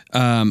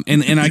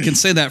and I can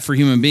say that for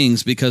human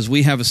beings because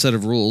we have a set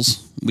of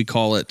rules. We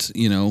call it,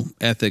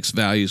 ethics,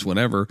 values,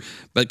 whatever.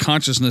 But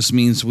consciousness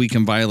means we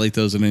can violate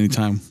those at any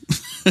time.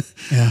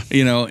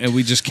 And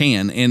we just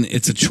can. And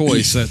it's a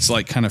choice. That's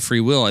like kind of free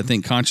will. I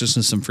think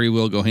consciousness and free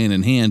will go hand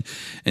in hand.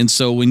 And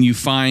so when you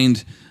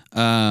find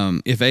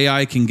if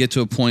AI can get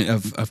to a point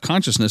of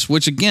consciousness,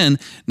 which again,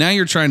 now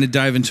you're trying to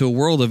dive into a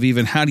world of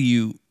even how do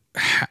you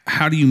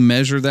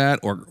measure that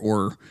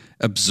or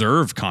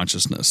observe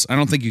consciousness? I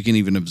don't think you can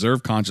even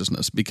observe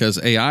consciousness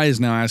because AI is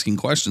now asking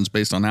questions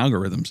based on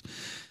algorithms.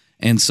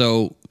 And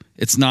so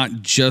it's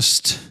not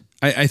just,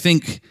 I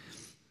think,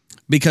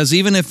 because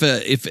even if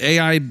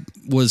AI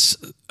was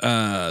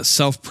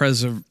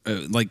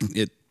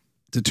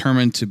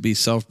determined to be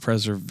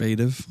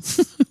self-preservative,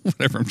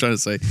 whatever I'm trying to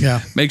say,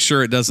 make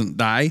sure it doesn't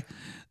die,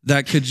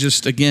 that could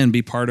just, again,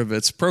 be part of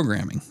its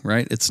programming,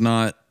 right? It's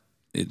not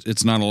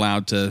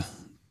allowed to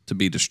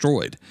be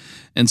destroyed.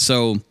 And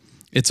so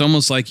it's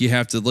almost like you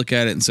have to look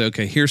at it and say,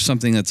 okay, here's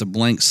something that's a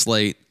blank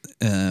slate.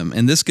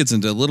 And this gets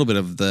into a little bit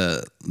of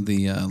the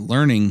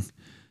learning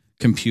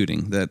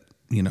computing that,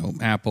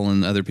 Apple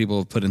and other people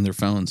have put in their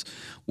phones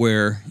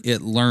where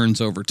it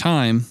learns over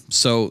time.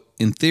 So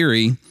in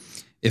theory,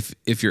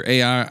 if your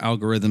AI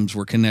algorithms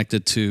were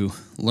connected to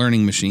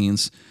learning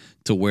machines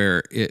to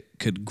where it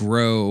could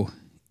grow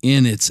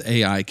in its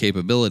AI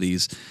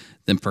capabilities,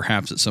 then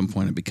perhaps at some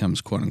point it becomes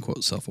quote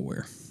unquote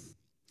self-aware.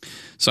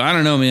 So I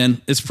don't know,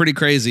 man. It's pretty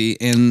crazy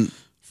and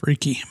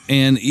freaky.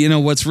 And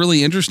what's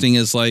really interesting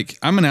is like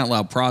I'm an out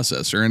loud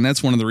processor, and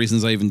that's one of the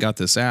reasons I even got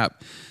this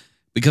app,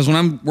 because when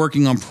I'm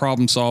working on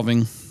problem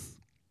solving,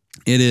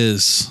 it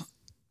is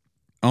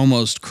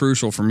almost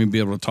crucial for me to be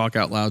able to talk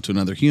out loud to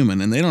another human,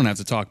 and they don't have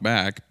to talk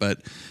back. But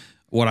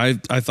what I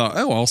thought,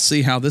 I'll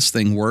see how this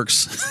thing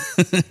works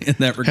in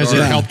that regard. Has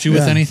it helped you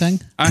with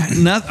anything?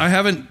 I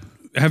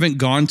haven't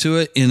gone to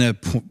it in a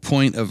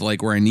point of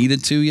like where I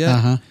needed to yet.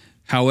 Uh-huh.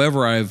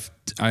 However, I've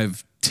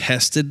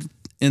tested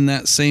in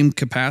that same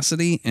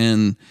capacity,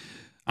 and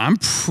I'm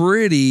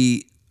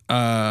pretty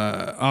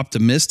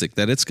optimistic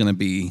that it's going to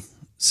be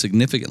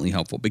significantly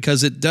helpful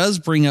because it does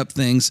bring up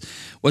things.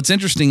 What's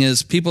interesting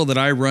is people that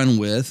I run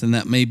with and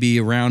that may be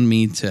around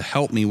me to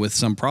help me with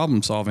some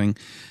problem solving,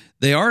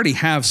 they already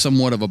have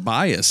somewhat of a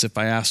bias if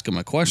I ask them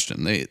a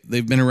question.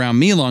 They've been around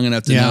me long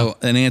enough to know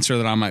an answer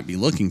that I might be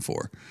looking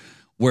for.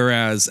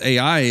 Whereas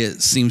AI,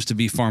 it seems to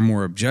be far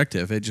more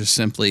objective. It just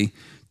simply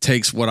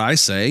takes what I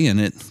say and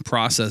it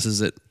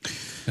processes it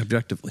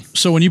objectively.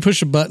 So when you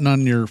push a button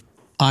on your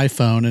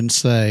iPhone and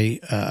say,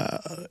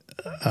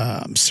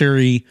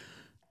 Siri,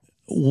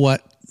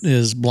 what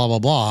is blah, blah,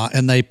 blah,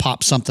 and they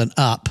pop something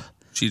up.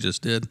 She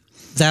just did.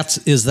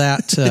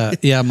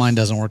 Yeah, mine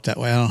doesn't work that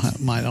way.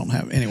 I don't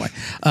have anyway.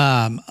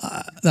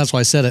 That's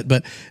why I said it,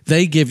 but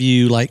they give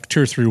you like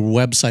 2 or 3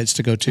 websites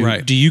to go to.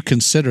 Right. Do you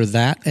consider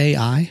that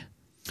AI?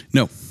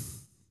 No,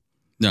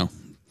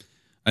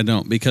 I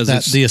don't, because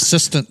it's the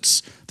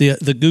assistants,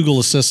 the Google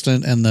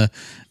Assistant and the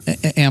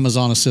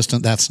Amazon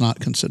Assistant, that's not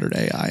considered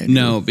AI.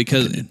 No,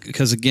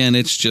 because again,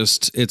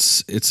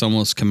 it's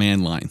almost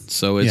command line.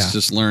 So it's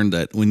just learned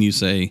that when you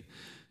say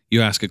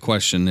you ask a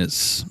question,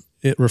 it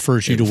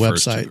refers you to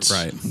websites.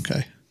 Right.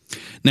 Okay.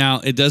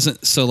 Now it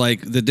doesn't. So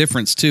like the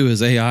difference too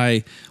is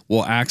AI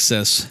will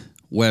access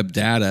web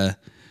data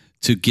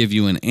to give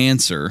you an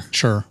answer.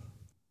 Sure.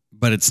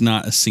 But it's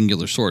not a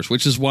singular source,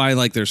 which is why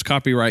like there's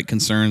copyright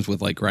concerns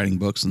with like writing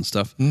books and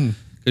stuff.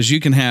 Because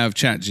you can have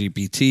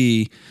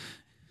ChatGPT,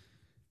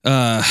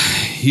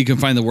 you can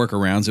find the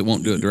workarounds. It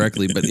won't do it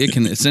directly, but it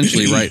can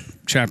essentially write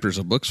chapters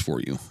of books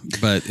for you.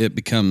 But it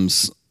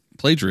becomes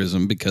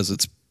plagiarism because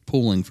it's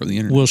pulling from the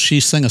internet. Will she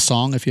sing a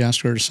song if you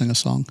ask her to sing a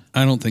song?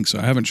 I don't think so.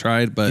 I haven't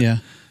tried, but yeah,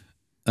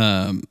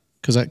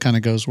 because that kind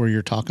of goes where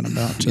you're talking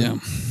about. Too. Yeah,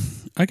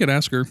 I could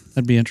ask her.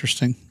 That'd be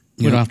interesting.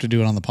 We don't have to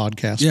do it on the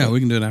podcast. Yeah, we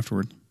can do it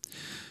afterward.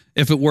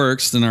 If it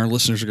works, then our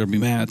listeners are going to be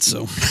mad.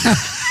 So she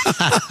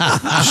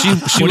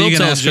will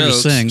tell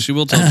jokes. She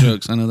will tell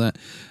jokes. I know that.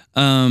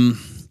 I'm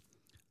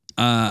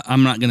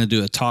not going to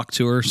do a talk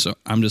to her, so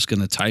I'm just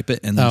going to type it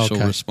and then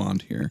she'll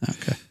respond here.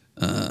 Okay.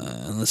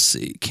 Let's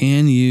see.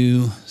 Can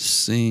you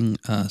sing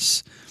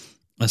us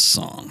a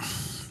song?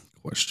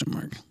 Question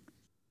mark.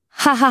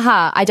 Ha ha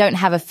ha, I don't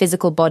have a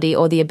physical body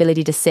or the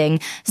ability to sing,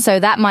 so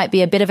that might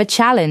be a bit of a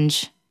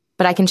challenge.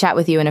 But I can chat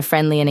with you in a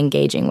friendly and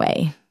engaging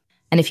way.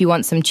 And if you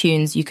want some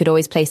tunes, you could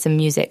always play some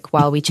music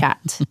while we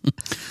chat.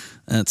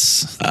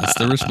 That's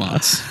the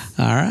response.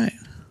 All right.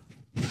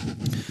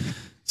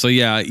 So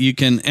yeah, you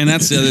can, and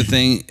that's the other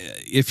thing.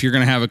 If you're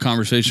going to have a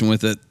conversation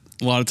with it,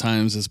 a lot of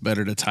times it's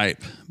better to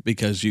type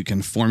because you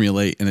can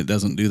formulate and it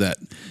doesn't do that.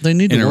 They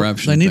need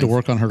interruption. They need to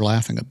work on her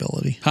laughing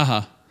ability.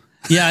 Haha.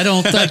 Yeah, I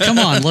don't. Come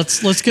on,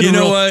 let's get. You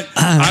know what?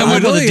 I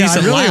would really, I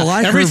really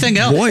like everything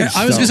her else. voice,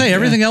 I was going to say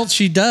everything else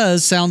she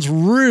does sounds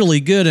really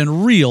good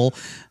and real.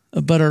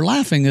 But her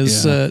laughing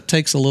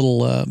takes a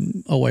little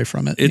away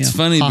from it. It's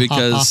funny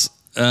because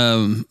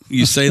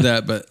you say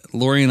that, but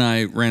Lori and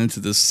I ran into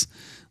this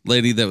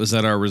lady that was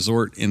at our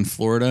resort in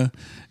Florida,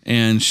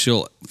 and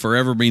she'll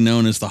forever be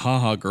known as the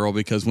ha-ha girl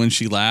because when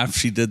she laughed,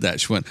 she did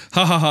that. She went,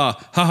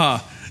 ha-ha-ha,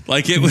 ha-ha.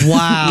 Like it was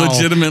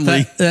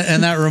legitimately.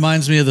 And that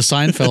reminds me of the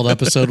Seinfeld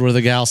episode where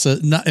the gal said,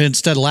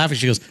 instead of laughing,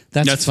 she goes,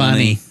 that's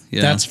funny.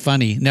 Yeah. That's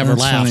funny. Never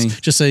laughs. Funny.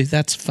 Just say,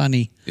 that's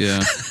funny.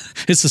 Yeah.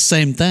 It's the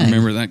same thing.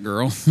 Remember that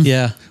girl?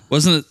 Yeah.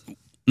 Wasn't it?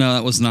 No,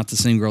 that was not the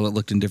same girl that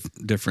looked in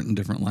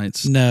different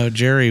lights. No,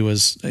 Jerry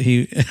was,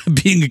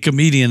 being a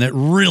comedian, it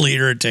really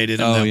irritated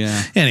him. Oh,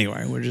 yeah.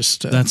 Anyway, we're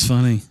just. That's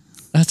funny.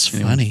 That's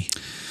funny.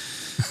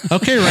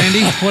 Okay,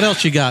 Randy, what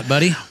else you got,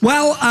 buddy?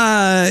 Well,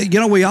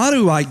 we ought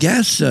to, I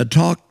guess,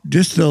 talk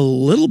just a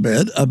little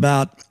bit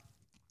about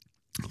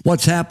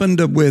what's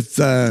happened with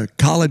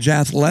college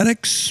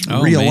athletics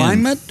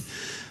realignment. Man.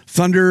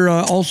 Thunder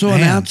also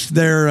announced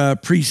their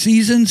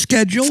preseason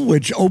schedule,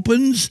 which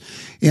opens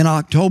in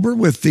October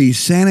with the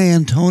San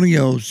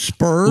Antonio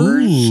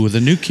Spurs. Ooh, the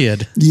new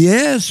kid.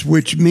 Yes,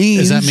 which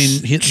means does that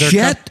mean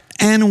Chet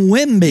and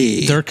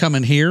Wemby. They're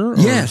coming here? Or?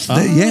 Yes,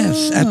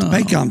 yes, at the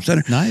Paycom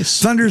Center. Nice.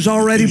 Thunder's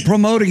already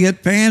promoting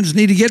it. Fans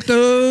need to get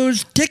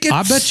those tickets.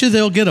 I bet you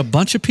they'll get a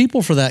bunch of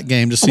people for that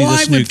game to see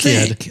this new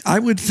kid. I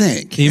would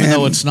think. Even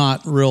though it's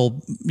not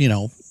real,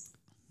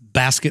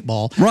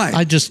 basketball. Right.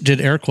 I just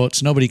did air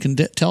quotes. Nobody can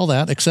tell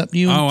that except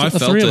you and the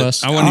three of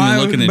us. I wasn't even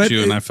looking at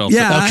you and I felt it.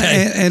 Yeah,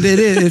 okay. And it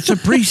is. It's a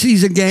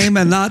preseason game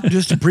and not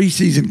just a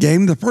preseason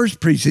game, the first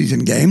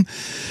preseason game.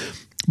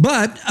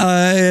 But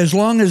as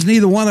long as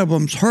neither one of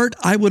them's hurt,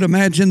 I would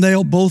imagine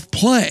they'll both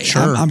play.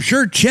 Sure. I'm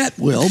sure Chet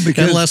will.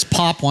 Because unless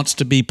Pop wants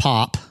to be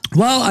Pop.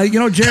 Well,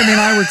 Jeremy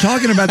and I were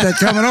talking about that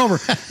coming over,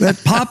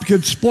 that Pop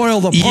could spoil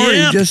the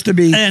party just to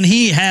be... And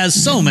he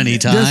has so many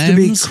times. Just to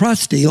be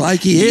crusty like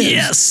he is.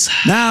 Yes.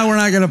 Now we're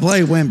not going to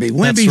play Wemby.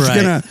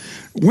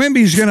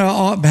 Wemby's going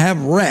to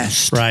have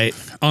rest. Right.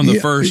 On the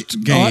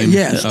first game.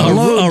 Yes.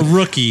 A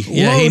rookie.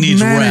 Yeah, he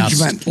needs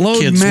rest.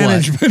 Load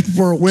management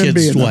for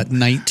Wemby. Kids,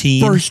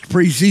 19? First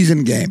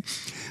preseason game.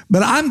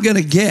 But I'm going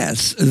to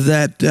guess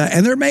that,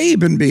 and there may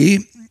even be,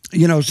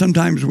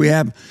 sometimes we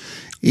have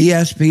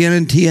ESPN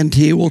and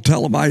TNT will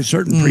televise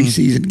certain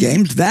preseason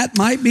games. That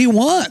might be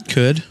one.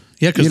 Could.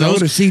 Yeah, because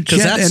to see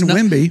Chet and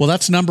Wemby. Well,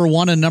 that's number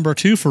one and number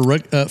two for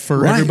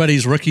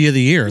everybody's Rookie of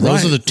the Year.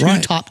 Those are the two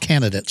top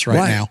candidates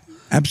right now.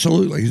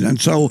 Absolutely. And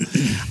so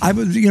I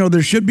would,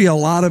 there should be a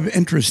lot of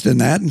interest in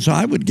that. And so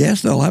I would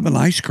guess they'll have a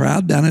nice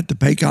crowd down at the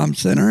Paycom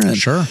Center. And,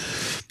 sure.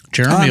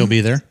 Jeremy will be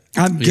there.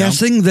 I'm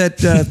guessing that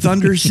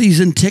Thunder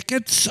season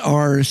tickets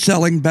are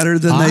selling better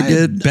than they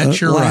did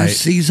last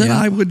season,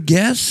 I would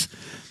guess,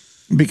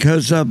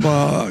 because of,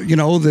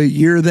 the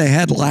year they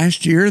had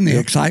last year and the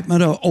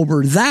excitement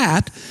over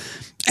that.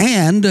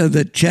 And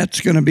that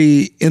Chet's going to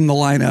be in the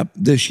lineup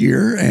this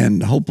year,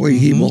 and hopefully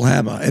he will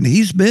have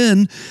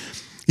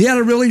he had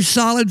a really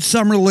solid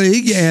summer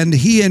league, and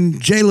he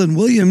and Jalen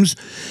Williams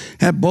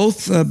have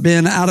both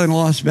been out in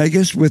Las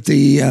Vegas with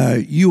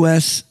the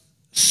U.S.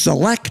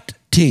 Select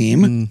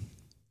team,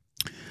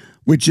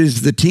 which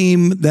is the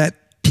team that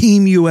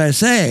Team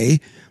USA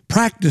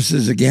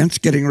practices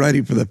against, getting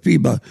ready for the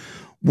FIBA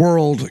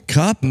World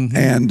Cup.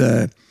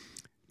 And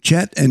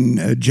Chet and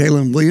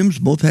Jalen Williams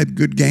both had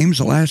good games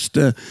the last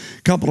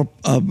couple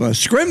of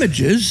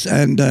scrimmages,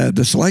 and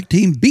the Select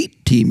team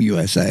beat Team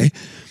USA.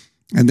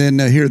 And then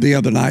here the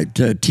other night,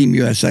 Team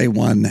USA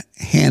won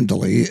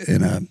handily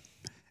in an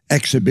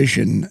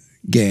exhibition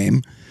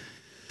game.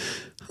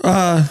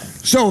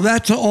 So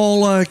that's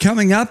all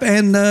coming up.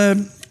 And,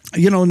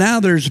 now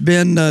there's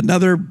been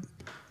another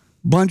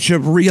bunch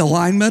of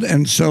realignment.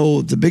 And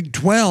so the Big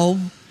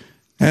 12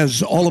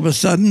 has all of a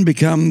sudden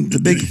become the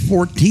Big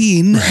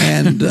 14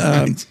 and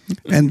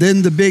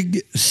then the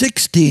Big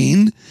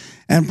 16.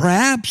 And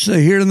perhaps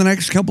here in the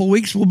next couple of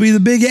weeks will be the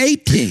Big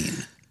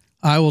 18.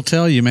 I will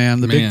tell you,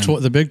 man,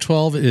 the Big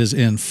 12 is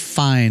in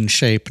fine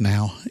shape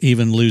now.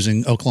 Even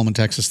losing Oklahoma and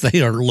Texas,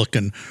 they are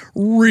looking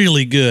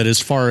really good as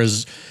far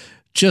as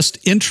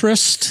just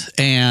interest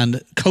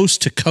and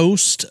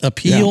coast-to-coast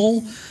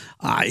appeal.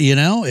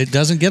 It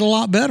doesn't get a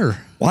lot better.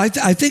 Well,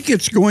 I think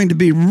it's going to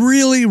be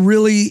really,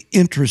 really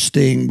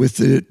interesting with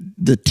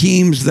the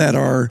teams that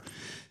are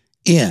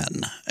in.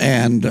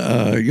 And,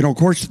 of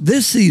course,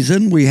 this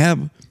season we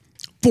have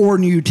 4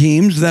 new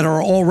teams that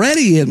are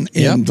already in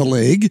the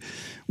league,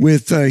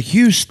 with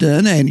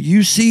Houston and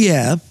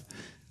UCF,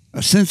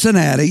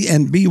 Cincinnati,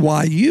 and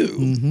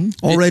BYU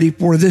already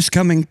for this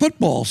coming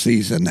football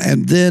season.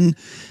 And then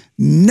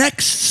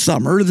next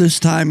summer,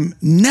 this time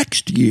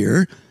next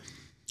year,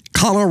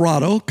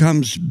 Colorado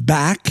comes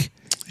back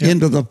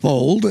into the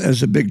fold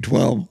as a Big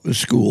 12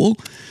 school,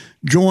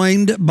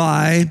 joined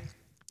by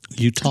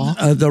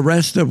Utah, the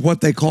rest of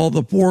what they call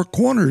the Four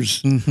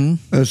Corners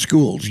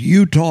schools: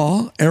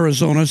 Utah,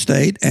 Arizona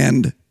State,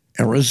 and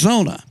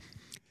Arizona.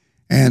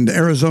 And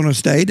Arizona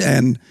State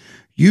and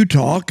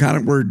Utah kind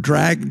of were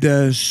dragged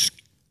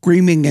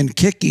screaming and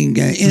kicking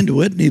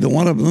into it. Neither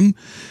one of them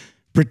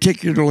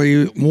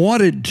particularly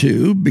wanted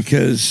to,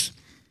 because,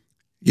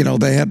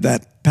 they have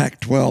that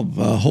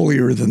Pac-12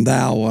 holier than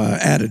thou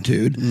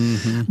attitude.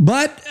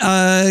 But,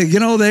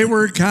 they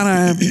were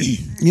kind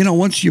of,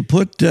 once you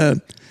put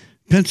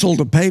pencil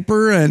to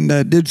paper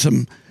and did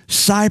some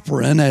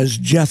ciphering, as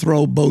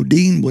Jethro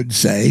Bodine would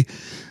say,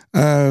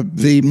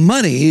 the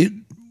money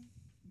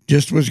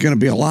just was going to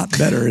be a lot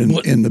better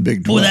in the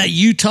Big 12. Well, that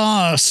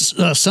Utah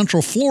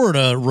Central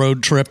Florida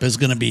road trip is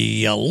going to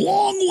be a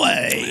long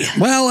way.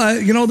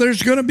 Well,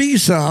 there's going to be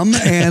some,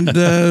 and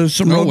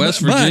some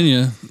West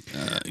Virginia.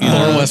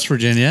 Or West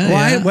Virginia.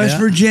 Right, West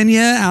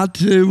Virginia out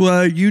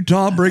to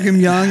Utah, Brigham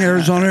Young,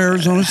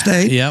 Arizona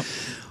State. Yep.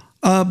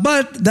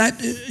 But that,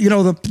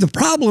 the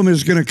problem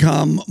is going to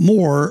come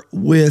more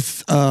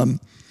with, the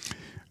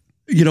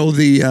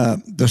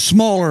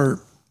smaller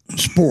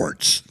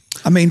sports.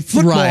 I mean,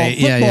 football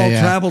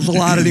travels a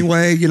lot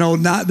anyway.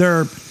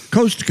 There are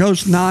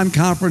coast-to-coast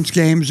non-conference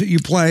games that you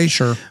play.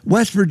 Sure.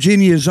 West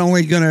Virginia is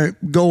only going to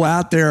go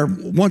out there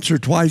once or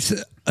twice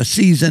a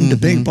season,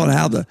 depending upon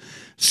how the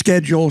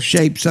schedule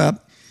shapes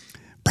up.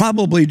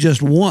 Probably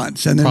just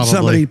once. And then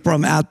somebody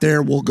from out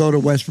there will go to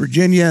West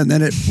Virginia, and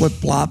then it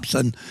flip-flops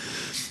and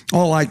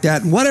all like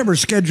that. And whatever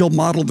schedule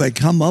model they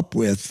come up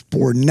with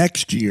for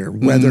next year,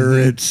 whether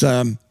it's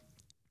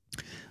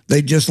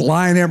they just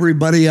line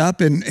everybody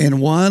up in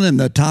one, and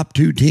the top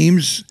 2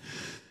 teams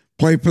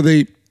play for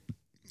the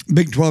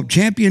Big 12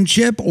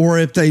 championship, or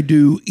if they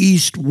do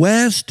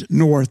East-West,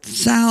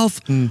 North-South,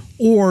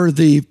 or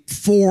the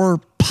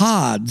 4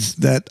 pods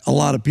that a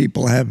lot of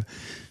people have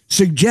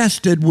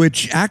suggested,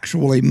 which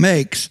actually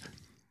makes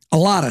a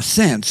lot of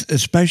sense,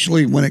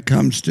 especially when it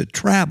comes to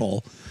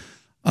travel.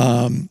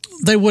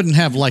 They wouldn't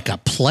have like a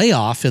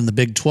playoff in the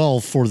Big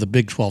 12 for the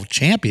Big 12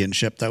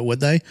 championship, though, would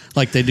they?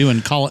 Like they do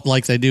in college,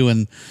 like they do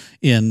in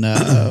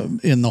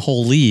the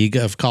whole league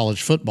of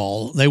college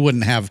football. They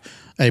wouldn't have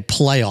a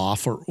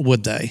playoff, or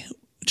would they?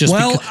 Just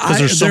because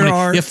there's so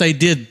many. If they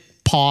did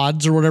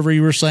pods or whatever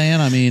you were saying,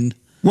 I mean.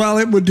 Well,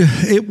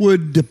 it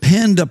would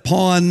depend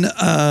upon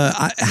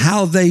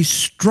how they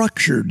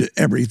structured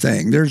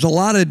everything. There's a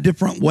lot of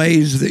different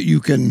ways that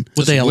you can.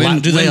 Would they allow?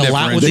 Do they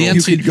allow? Does the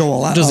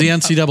NCAA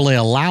NCAA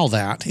allow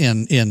that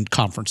in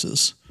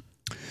conferences?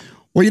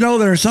 Well,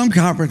 there are some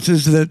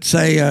conferences that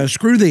say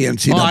screw the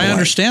NCAA. Well, I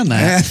understand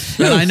that,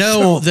 and I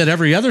know that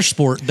every other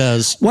sport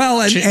does.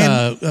 Well,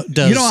 and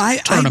does I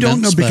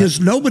don't know because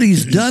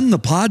nobody's done the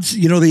pods.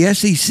 The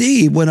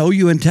SEC, when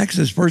OU and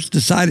Texas first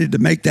decided to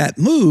make that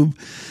move,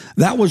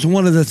 that was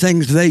one of the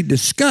things they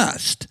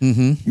discussed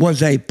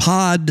was a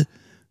pod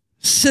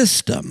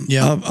system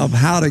of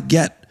how to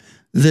get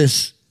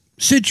this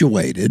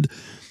situated.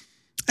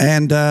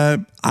 And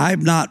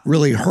I've not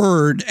really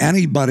heard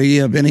anybody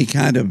of any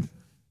kind of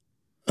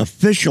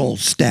official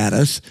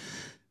status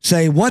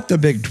say what the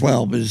Big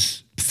 12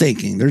 is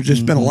thinking. There's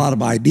just been a lot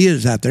of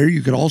ideas out there.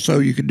 You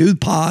could do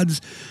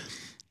pods,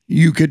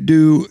 you could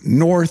do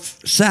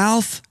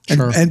north-south,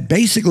 and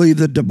basically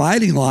the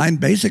dividing line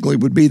basically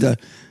would be the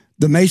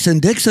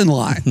Mason-Dixon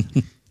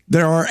line.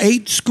 There are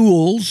 8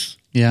 schools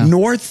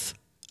north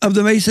of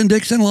the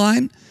Mason-Dixon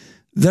line.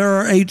 There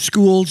are 8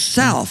 schools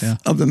south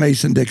of the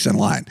Mason-Dixon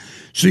line.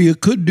 So you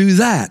could do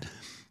that.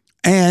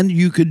 And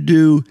you could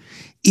do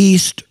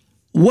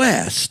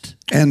east-west.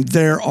 And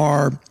there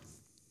are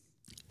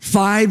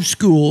 5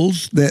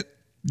 schools that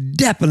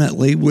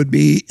definitely would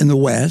be in the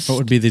west. What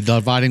would be the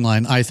dividing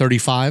line?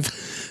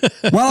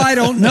 I-35? Well, I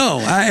don't know.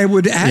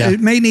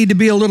 It may need to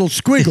be a little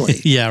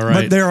squiggly. Yeah, right.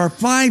 But there are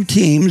 5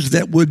 teams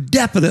that would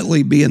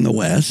definitely be in the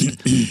west.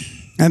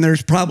 And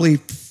there's probably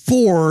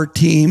 4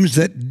 teams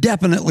that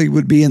definitely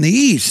would be in the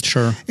east.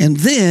 Sure. And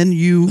then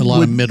a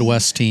lot of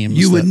Midwest teams.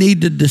 You would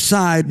need to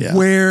decide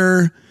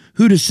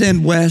who to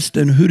send west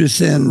and who to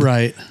send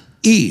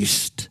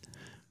east.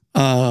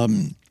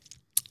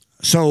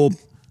 So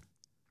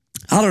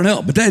I don't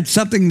know, but that's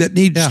something that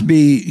needs to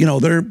be,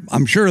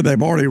 I'm sure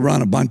they've already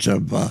run a bunch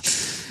of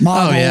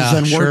models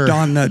and worked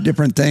on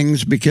different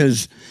things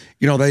because,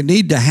 they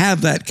need to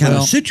have that kind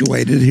of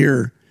situated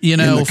here. In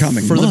the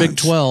coming for months. The Big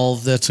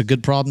 12, that's a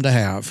good problem to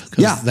have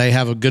because they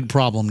have a good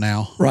problem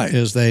now. Right.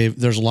 There's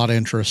a lot of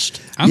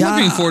interest. I'm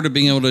looking forward to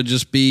being able to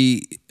just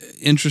be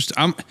interested.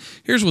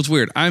 Here's what's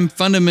weird. I'm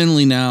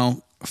fundamentally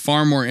now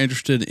far more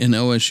interested in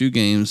OSU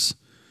games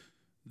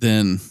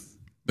than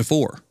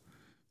before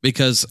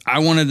because I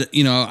wanted,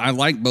 I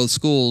like both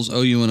schools,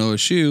 OU and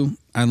OSU.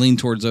 I lean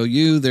towards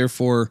OU.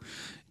 Therefore,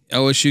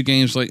 OSU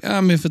games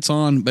if it's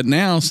on. But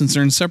now, since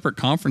they're in separate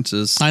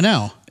conferences, I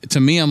know. To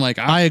me, I'm like,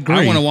 I agree.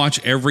 I want to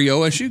watch every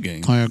OSU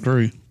game. I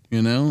agree.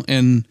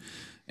 And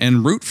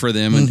root for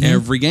them in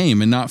every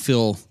game and not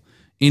feel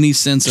any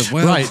sense of,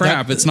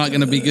 it's not going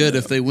to be good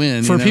if they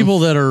win. For people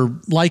that are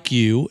like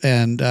you,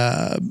 and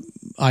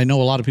I know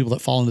a lot of people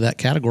that fall into that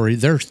category,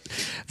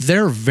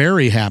 they're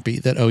very happy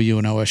that OU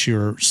and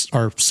OSU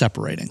are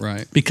separating.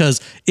 Right.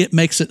 Because it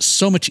makes it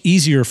so much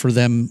easier for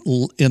them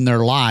in their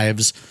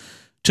lives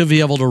to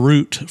be able to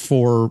root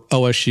for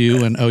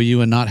OSU and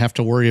OU and not have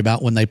to worry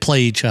about when they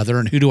play each other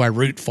and who do I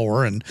root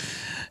for and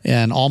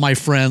all my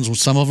friends,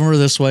 some of them are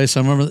this way,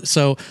 some of them are,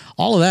 so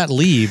all of that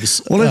leaves.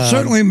 Well, it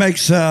certainly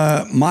makes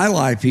my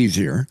life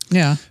easier.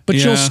 Yeah, but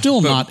you'll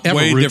still not ever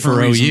root for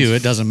reasons. OU.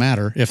 It doesn't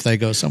matter if they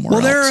go somewhere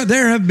else. Well,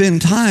 there have been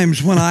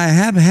times when I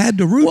have had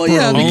to root for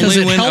OU. Because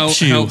it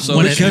helps you.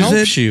 When it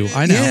helps you,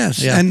 I know.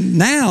 Yes, and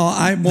now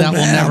I won't. That will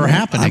never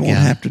happen again. I won't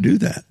have to do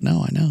that.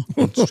 No, I know.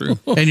 That's true.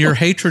 And your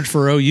hatred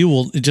for OU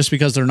will, just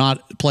because they're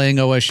not playing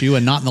OSU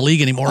and not in the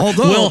league anymore,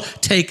 will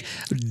take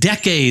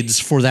decades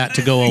for that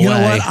to go away. You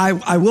know what?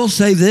 I will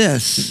say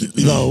this,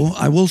 though.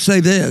 I will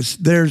say this.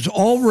 There's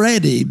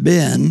already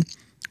been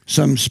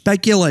some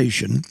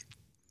speculation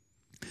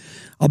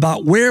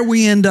about where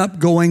we end up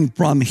going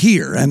from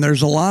here. And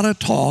there's a lot of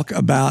talk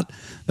about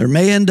there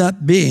may end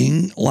up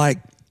being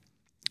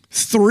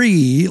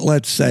 3,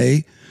 let's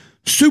say,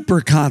 super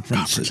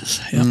conferences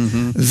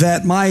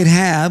that might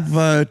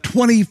have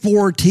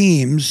 24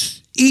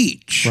 teams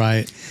each.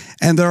 Right.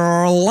 And there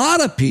are a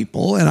lot of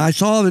people, and I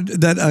saw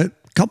that a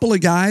couple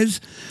of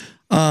guys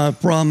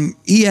from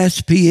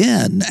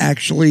ESPN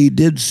actually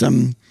did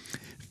some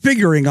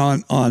figuring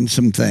on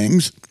some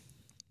things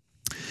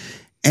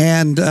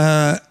and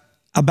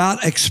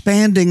about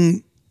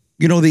expanding,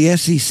 the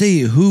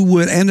SEC, who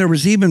would, and there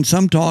was even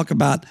some talk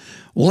about,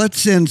 well, let's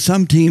send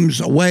some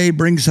teams away,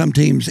 bring some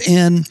teams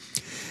in.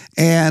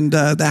 And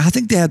I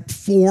think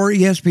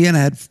ESPN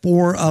had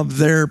 4 of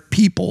their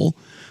people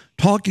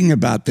talking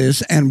about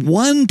this, and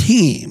one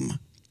team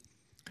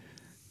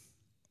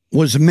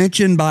was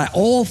mentioned by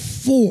all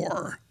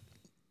 4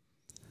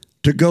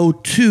 to go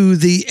to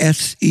the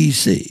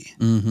SEC.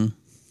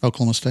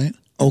 Oklahoma State?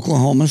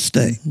 Oklahoma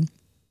State,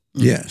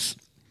 yes.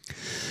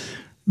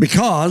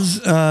 Because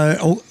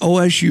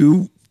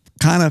OSU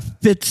kind of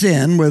fits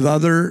in with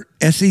other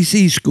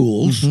SEC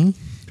schools.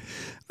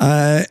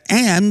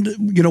 And,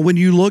 when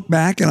you look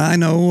back, and I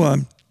know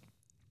a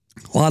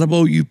lot of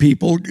OU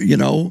people,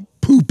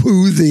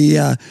 poo-poo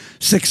the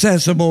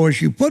success of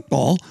OSU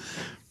football,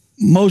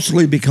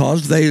 mostly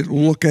because they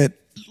look at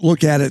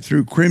it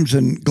through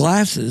crimson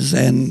glasses,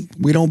 and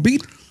we don't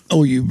beat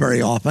OU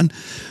very often.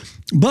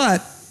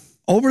 But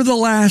over the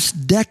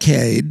last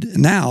decade,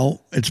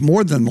 now it's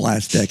more than the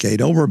last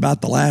decade, over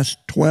about the last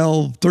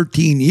 12,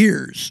 13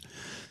 years,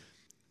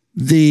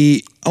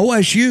 the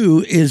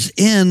OSU is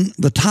in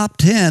the top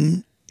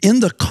 10 in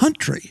the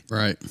country.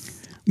 Right.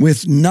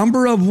 With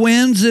number of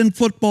wins in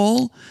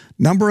football,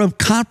 number of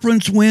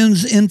conference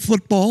wins in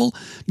football,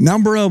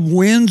 number of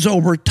wins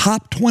over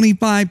top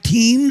 25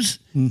 teams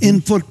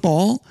in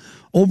football,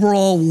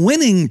 overall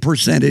winning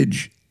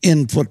percentage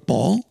in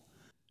football,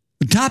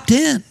 the top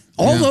 10,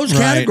 all those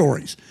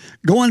categories,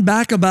 going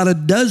back about a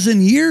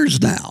dozen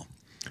years now,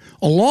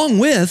 along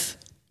with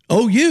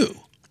OU.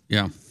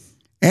 Yeah.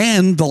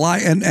 And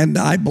and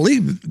I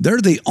believe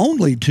they're the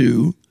only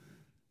two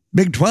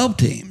Big 12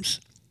 teams.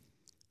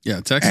 Yeah,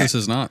 Texas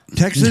is not.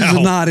 Texas is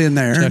not in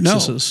there.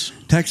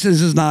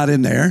 Texas is not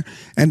in there.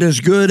 And as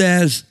good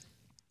as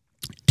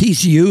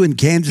TCU and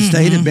Kansas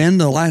State have been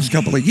the last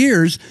couple of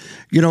years,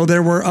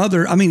 there were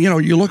other,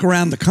 you look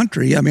around the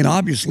country,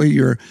 obviously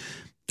you're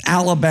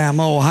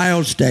Alabama,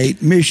 Ohio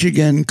State,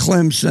 Michigan,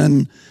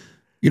 Clemson,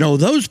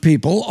 those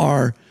people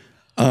are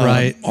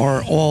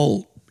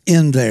all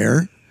in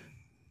there.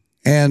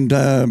 And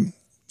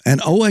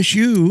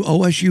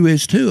OSU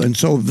is too. And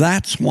so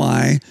that's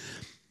why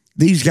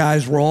these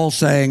guys were all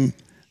saying,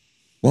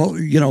 well,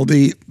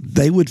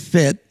 they would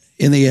fit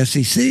in the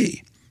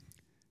SEC.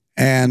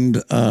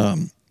 And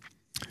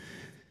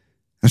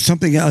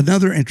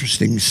another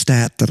interesting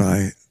stat that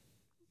I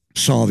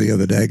saw the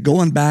other day,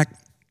 going back,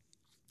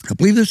 I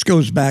believe this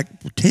goes back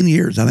 10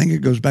 years. I think it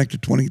goes back to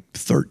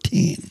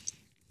 2013.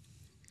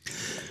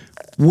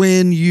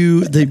 When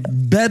the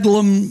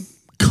Bedlam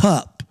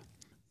Cup,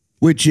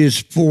 which is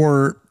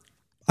for,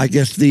 I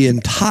guess, the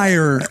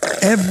entire,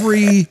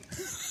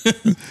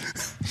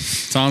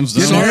 Tom's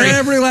done.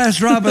 Every last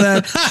drop of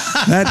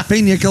that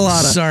pina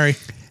colada. Sorry.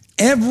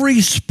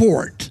 Every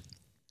sport,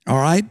 all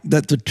right,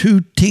 that the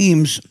two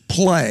teams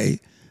play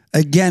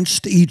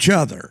against each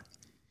other,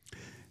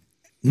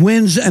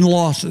 wins and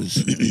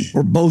losses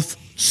for both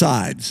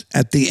sides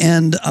at the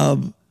end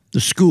of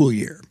the school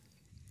year.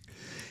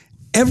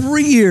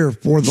 Every year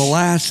for the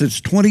last,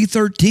 since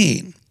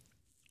 2013,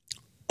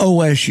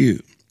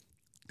 OSU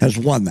has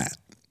won that.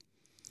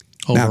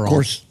 Overall. Now, of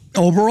course,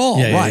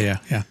 overall, right.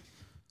 Yeah.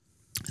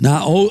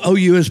 Now,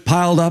 OU has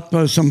piled up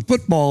some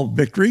football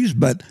victories,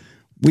 but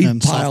we've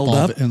piled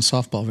up. And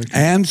softball victories.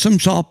 And some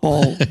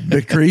softball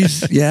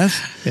victories,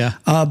 yes. Yeah.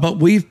 But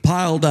we've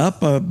piled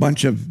up a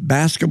bunch of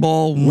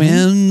basketball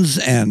wins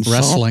and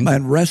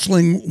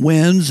wrestling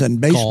wins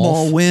and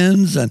baseball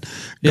wins and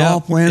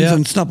golf wins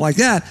and stuff like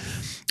that.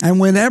 And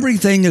when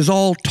everything is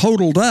all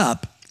totaled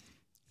up,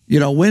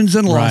 wins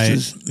and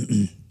losses,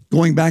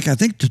 going back, I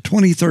think, to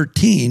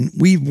 2013,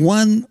 we've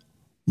won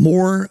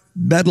more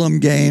Bedlam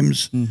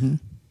games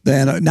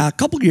than now a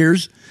couple of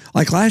years.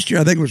 Like last year,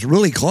 I think it was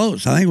really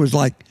close. I think it was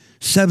like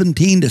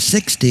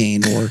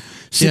 17-16 or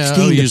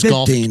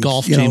 16-15.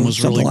 Golf team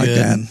was really like good.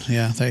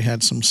 That. They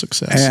had some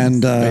success and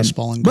in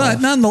baseball and golf.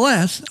 But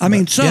nonetheless,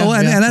 and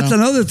that's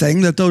another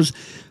thing that those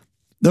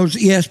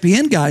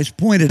ESPN guys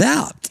pointed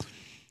out,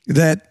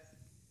 that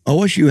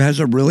OSU has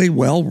a really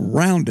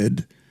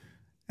well-rounded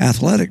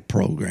athletic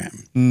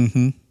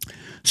program.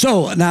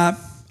 So now,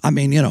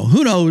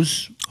 who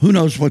knows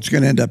what's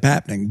going to end up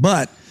happening,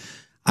 but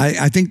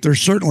I think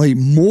there's certainly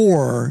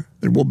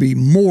there will be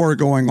more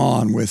going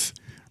on with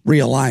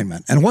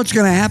realignment. And what's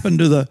going to happen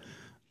to the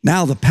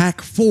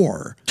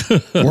Pac-4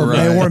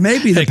 or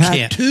maybe the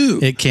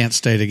Pac-2? It can't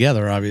stay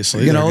together,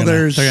 obviously. They're going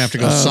to have to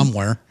go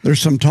somewhere.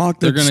 There's some talk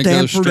that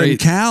Stanford and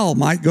Cal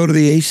might go to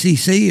the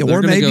ACC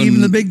or maybe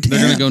even the Big Ten. They're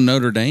going to go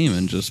Notre Dame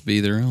and just be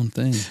their own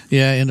thing.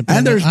 Yeah, independent.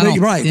 And there's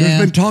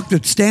been talk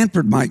that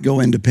Stanford might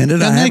go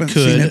independent. I haven't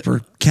seen it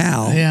for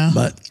Cal,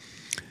 but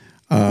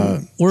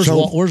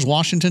where's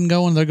Washington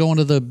going? They're going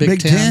to the Big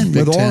Ten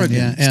with Oregon.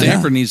 Yeah.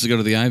 Stanford needs to go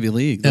to the Ivy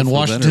League. And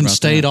Washington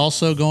State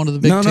also going to the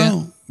Big Ten?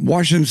 No.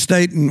 Washington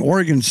State and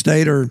Oregon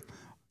State are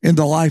in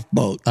the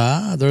lifeboat.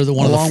 They're the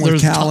one along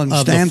with Cal and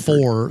Stanford.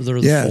 The four. They're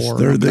the four.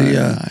 They're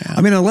the.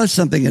 Unless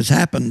something has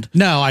happened.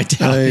 No, I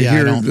doubt.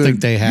 I don't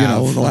think they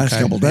have. The last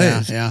couple of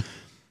days. Yeah.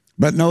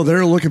 But no,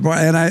 they're looking for.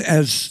 And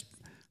as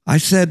I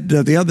said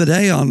the other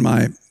day on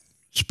my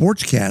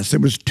sportscast,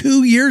 it was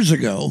 2 years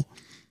ago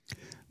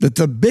that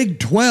the Big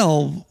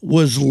 12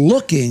 was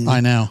looking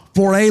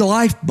for a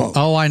lifeboat.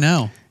 Oh, I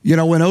know.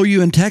 When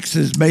OU and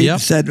Texas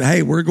said,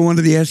 hey, we're going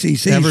to the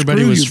SEC.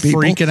 Everybody was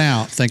freaking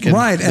out, thinking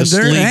this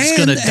league's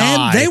going to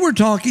die. And they were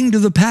talking to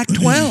the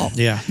Pac-12.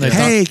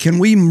 Hey, can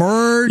we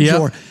merge?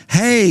 Or,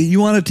 hey, you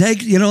want to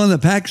take, and the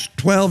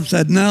Pac-12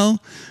 said, no,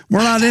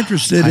 we're not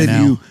interested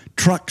in you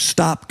truck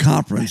stop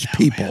conference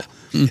people.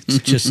 It's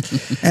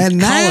just and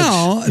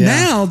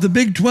now the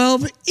Big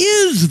 12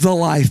 is the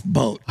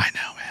lifeboat. I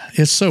know, man.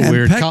 It's so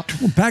weird.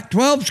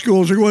 Pac-12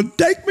 schools are going,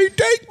 take me,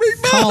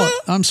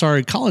 I'm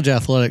sorry. College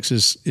athletics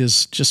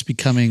is just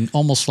becoming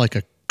almost like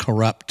a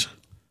corrupt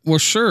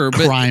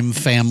crime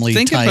family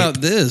think type about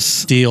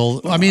this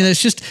deal.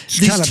 It's just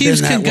these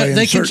teams can go.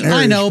 They can.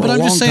 I know, but I'm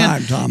just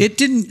saying it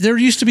didn't. There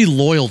used to be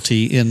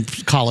loyalty in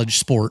college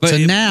sports,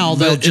 and now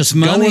they'll just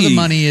go where the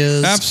money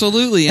is.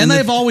 Absolutely, and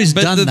they've always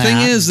done that. But the thing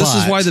is, this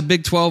is why the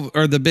Big 12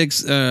 or the Big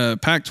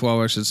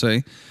Pac-12, I should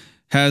say,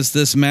 has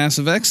this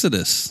massive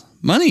exodus.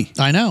 money.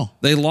 I know.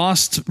 They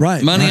lost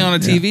Right, money right, on a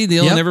TV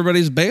deal, Yep. and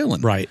everybody's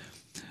bailing. Right.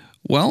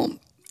 Well,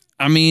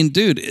 I mean,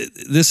 dude,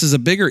 this is a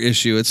bigger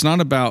issue. It's not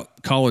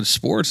about college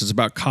sports. It's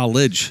about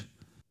college.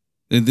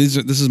 This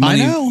is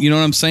money. I know. You know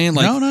what I'm saying?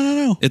 Like,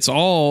 No. It's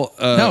all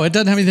No, it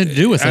doesn't have anything to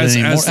do with it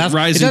anymore. as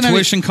rising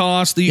tuition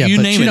costs. You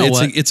but name you know it.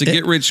 what? It's a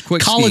get rich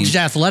quick College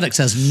scheme. athletics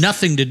has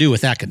nothing to do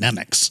with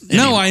academics.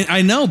 No, anymore.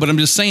 I know, but I'm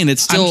just saying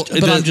it's still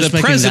I'm just the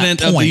making president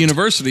that of the point.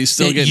 university is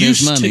still It getting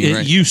his used to- money. it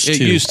right? used It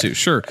to. used to,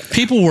 sure.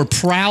 People were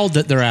proud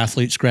that their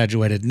athletes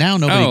graduated. Now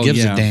nobody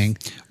gives a dang.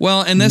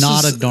 Well, and this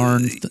Not is a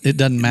darn. It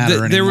doesn't matter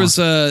anymore. there was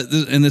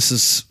and this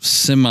is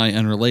semi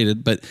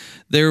unrelated, but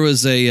there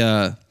was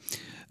a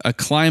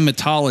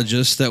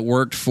climatologist that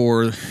worked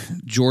for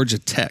Georgia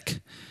Tech,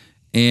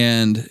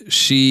 and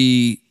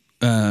she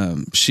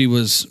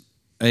was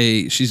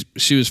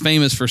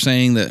famous for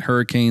saying that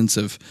hurricanes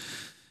have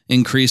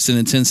increased in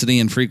intensity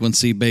and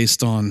frequency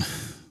based on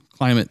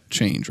climate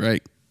change,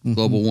 right?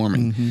 Global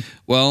warming.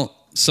 Well,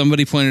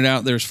 somebody pointed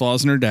out there's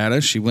flaws in her data.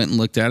 She went and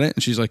looked at it,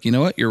 and she's like, you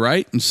know what? You're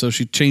right. And so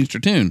she changed her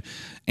tune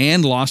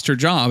and lost her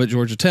job at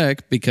Georgia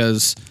Tech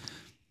because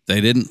they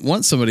didn't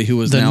want somebody who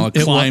was now a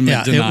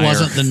climate denier. It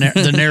wasn't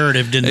the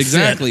narrative didn't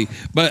exactly.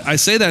 fit. But I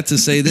say that to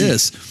say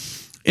this.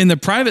 In the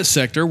private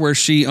sector where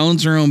she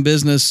owns her own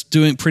business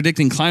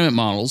predicting climate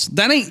models,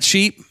 that ain't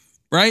cheap,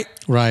 right?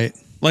 Right.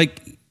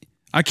 Like,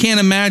 I can't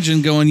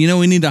imagine going,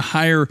 we need to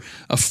hire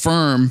a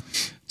firm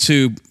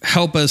to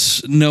help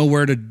us know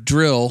where to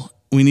drill.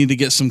 We need to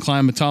get some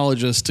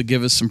climatologists to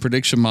give us some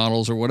prediction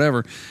models or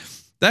whatever.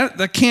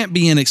 That can't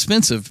be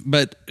inexpensive,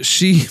 but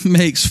she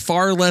makes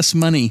far less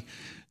money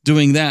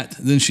doing that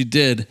than she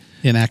did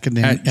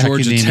at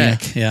Georgia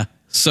Tech. Yeah.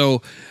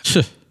 So,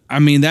 I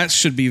mean, that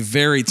should be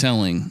very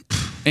telling.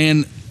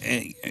 And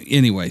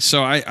anyway,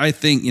 so I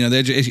think,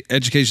 the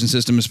education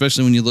system,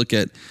 especially when you look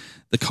at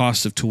the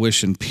cost of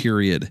tuition,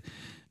 period,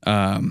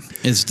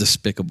 is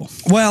despicable.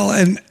 Well,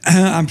 and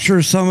I'm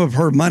sure some of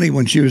her money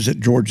when she was at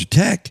Georgia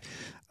Tech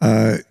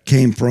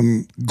came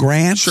from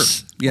grants.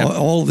 Sure. Yeah.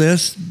 All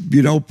this,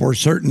 for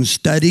certain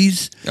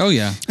studies. Oh,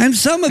 yeah. And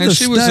some of the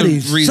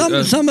studies,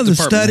 some of the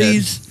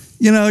studies,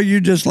 you're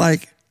just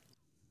like,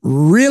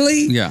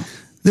 really? Yeah.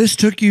 This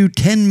took you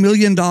 $10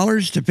 million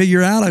to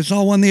figure out? I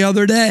saw one the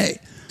other day.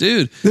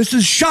 Dude. This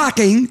is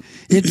shocking.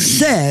 It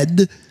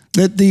said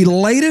that the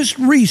latest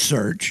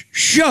research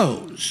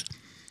shows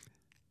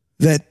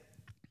that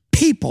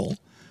people,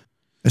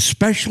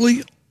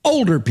 especially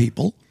older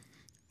people,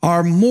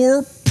 are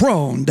more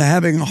prone to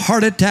having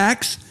heart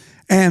attacks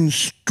and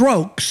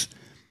strokes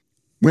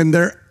when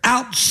they're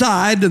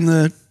outside and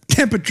the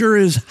temperature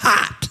is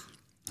hot.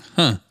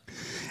 Huh.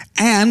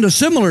 And a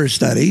similar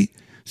study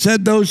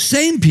said those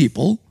same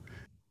people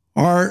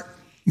are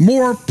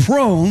more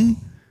prone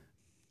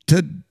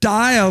to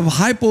die of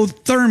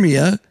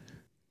hypothermia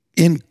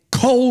in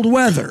cold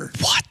weather.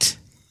 What?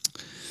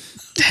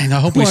 Dang! I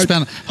hope we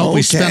spent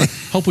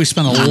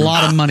a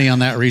lot of money on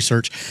that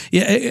research.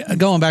 Yeah,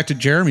 going back to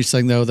Jeremy's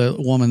thing though, the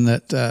woman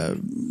that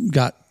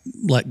got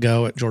let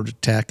go at Georgia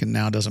Tech and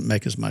now doesn't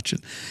make as much,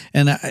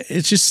 and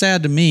it's just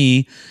sad to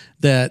me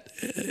that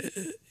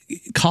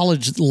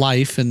college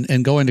life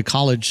and going to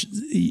college,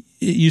 it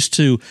used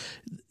to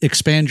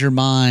expand your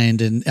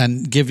mind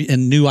and give you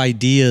new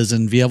ideas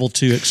and be able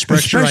to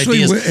express your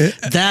ideas.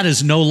 That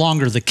is no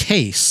longer the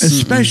case.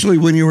 Especially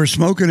when you were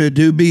smoking a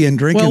doobie and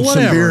drinking some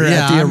beer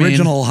at the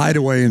original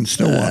Hideaway in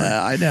Stillwater.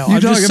 I know. You're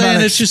I'm just saying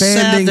about it's just sad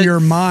expanding that, your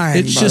mind.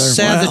 It's just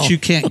sad that you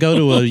can't go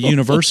to a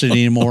university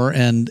anymore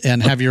and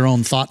have your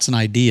own thoughts and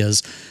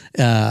ideas.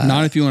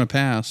 Not if you want to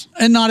pass,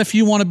 and not if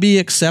you want to be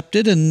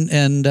accepted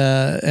and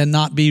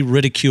not be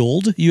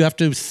ridiculed. You have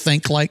to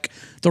think like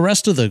the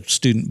rest of the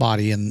student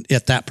body and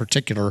at that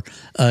particular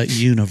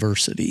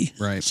university.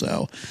 Right.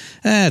 So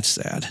that's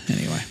sad.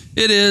 Anyway,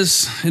 it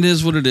is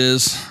what it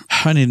is.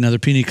 I need another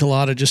pina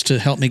colada just to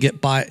help me get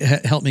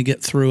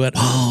through it.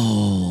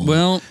 Oh,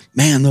 well,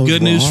 man, those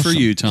good were news awesome. for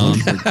you, Tom.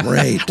 Those were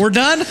great. We're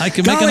done. I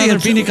can make another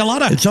pina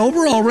colada. It's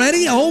over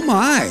already. Oh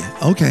my.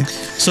 Okay.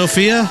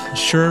 Sophia,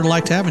 sure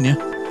liked having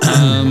you.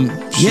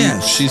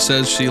 Yes. She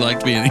says she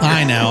liked being here.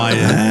 I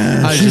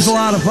know. She's a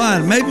lot of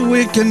fun. Maybe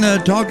we can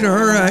talk to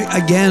her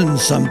again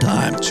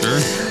sometime. Sure.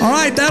 All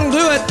right, that'll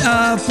do it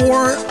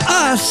for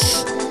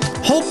us.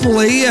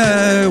 Hopefully,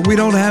 we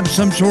don't have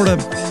some sort of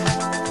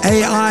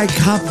AI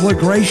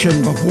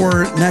conflagration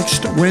before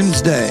next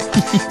Wednesday.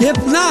 If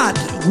not,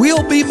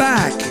 we'll be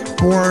back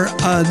for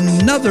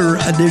another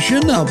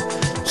edition of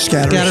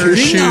Scatter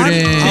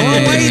Shooting.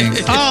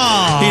 Wait.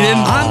 Oh, he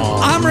didn't.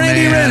 I'm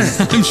Randy Renner.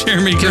 I'm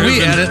Jeremy Griffin. Can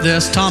we edit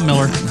this? Tom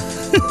Miller.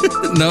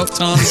 Nope,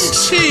 Tom.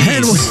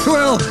 And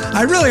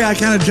I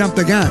kind of jumped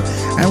the gun.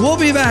 And we'll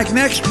be back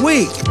next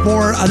week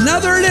for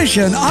another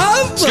edition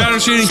of Scatter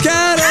Shooting.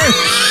 Scatter.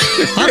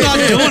 I'm not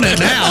doing it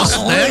now.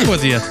 Heck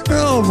with you.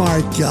 Oh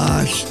my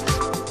gosh.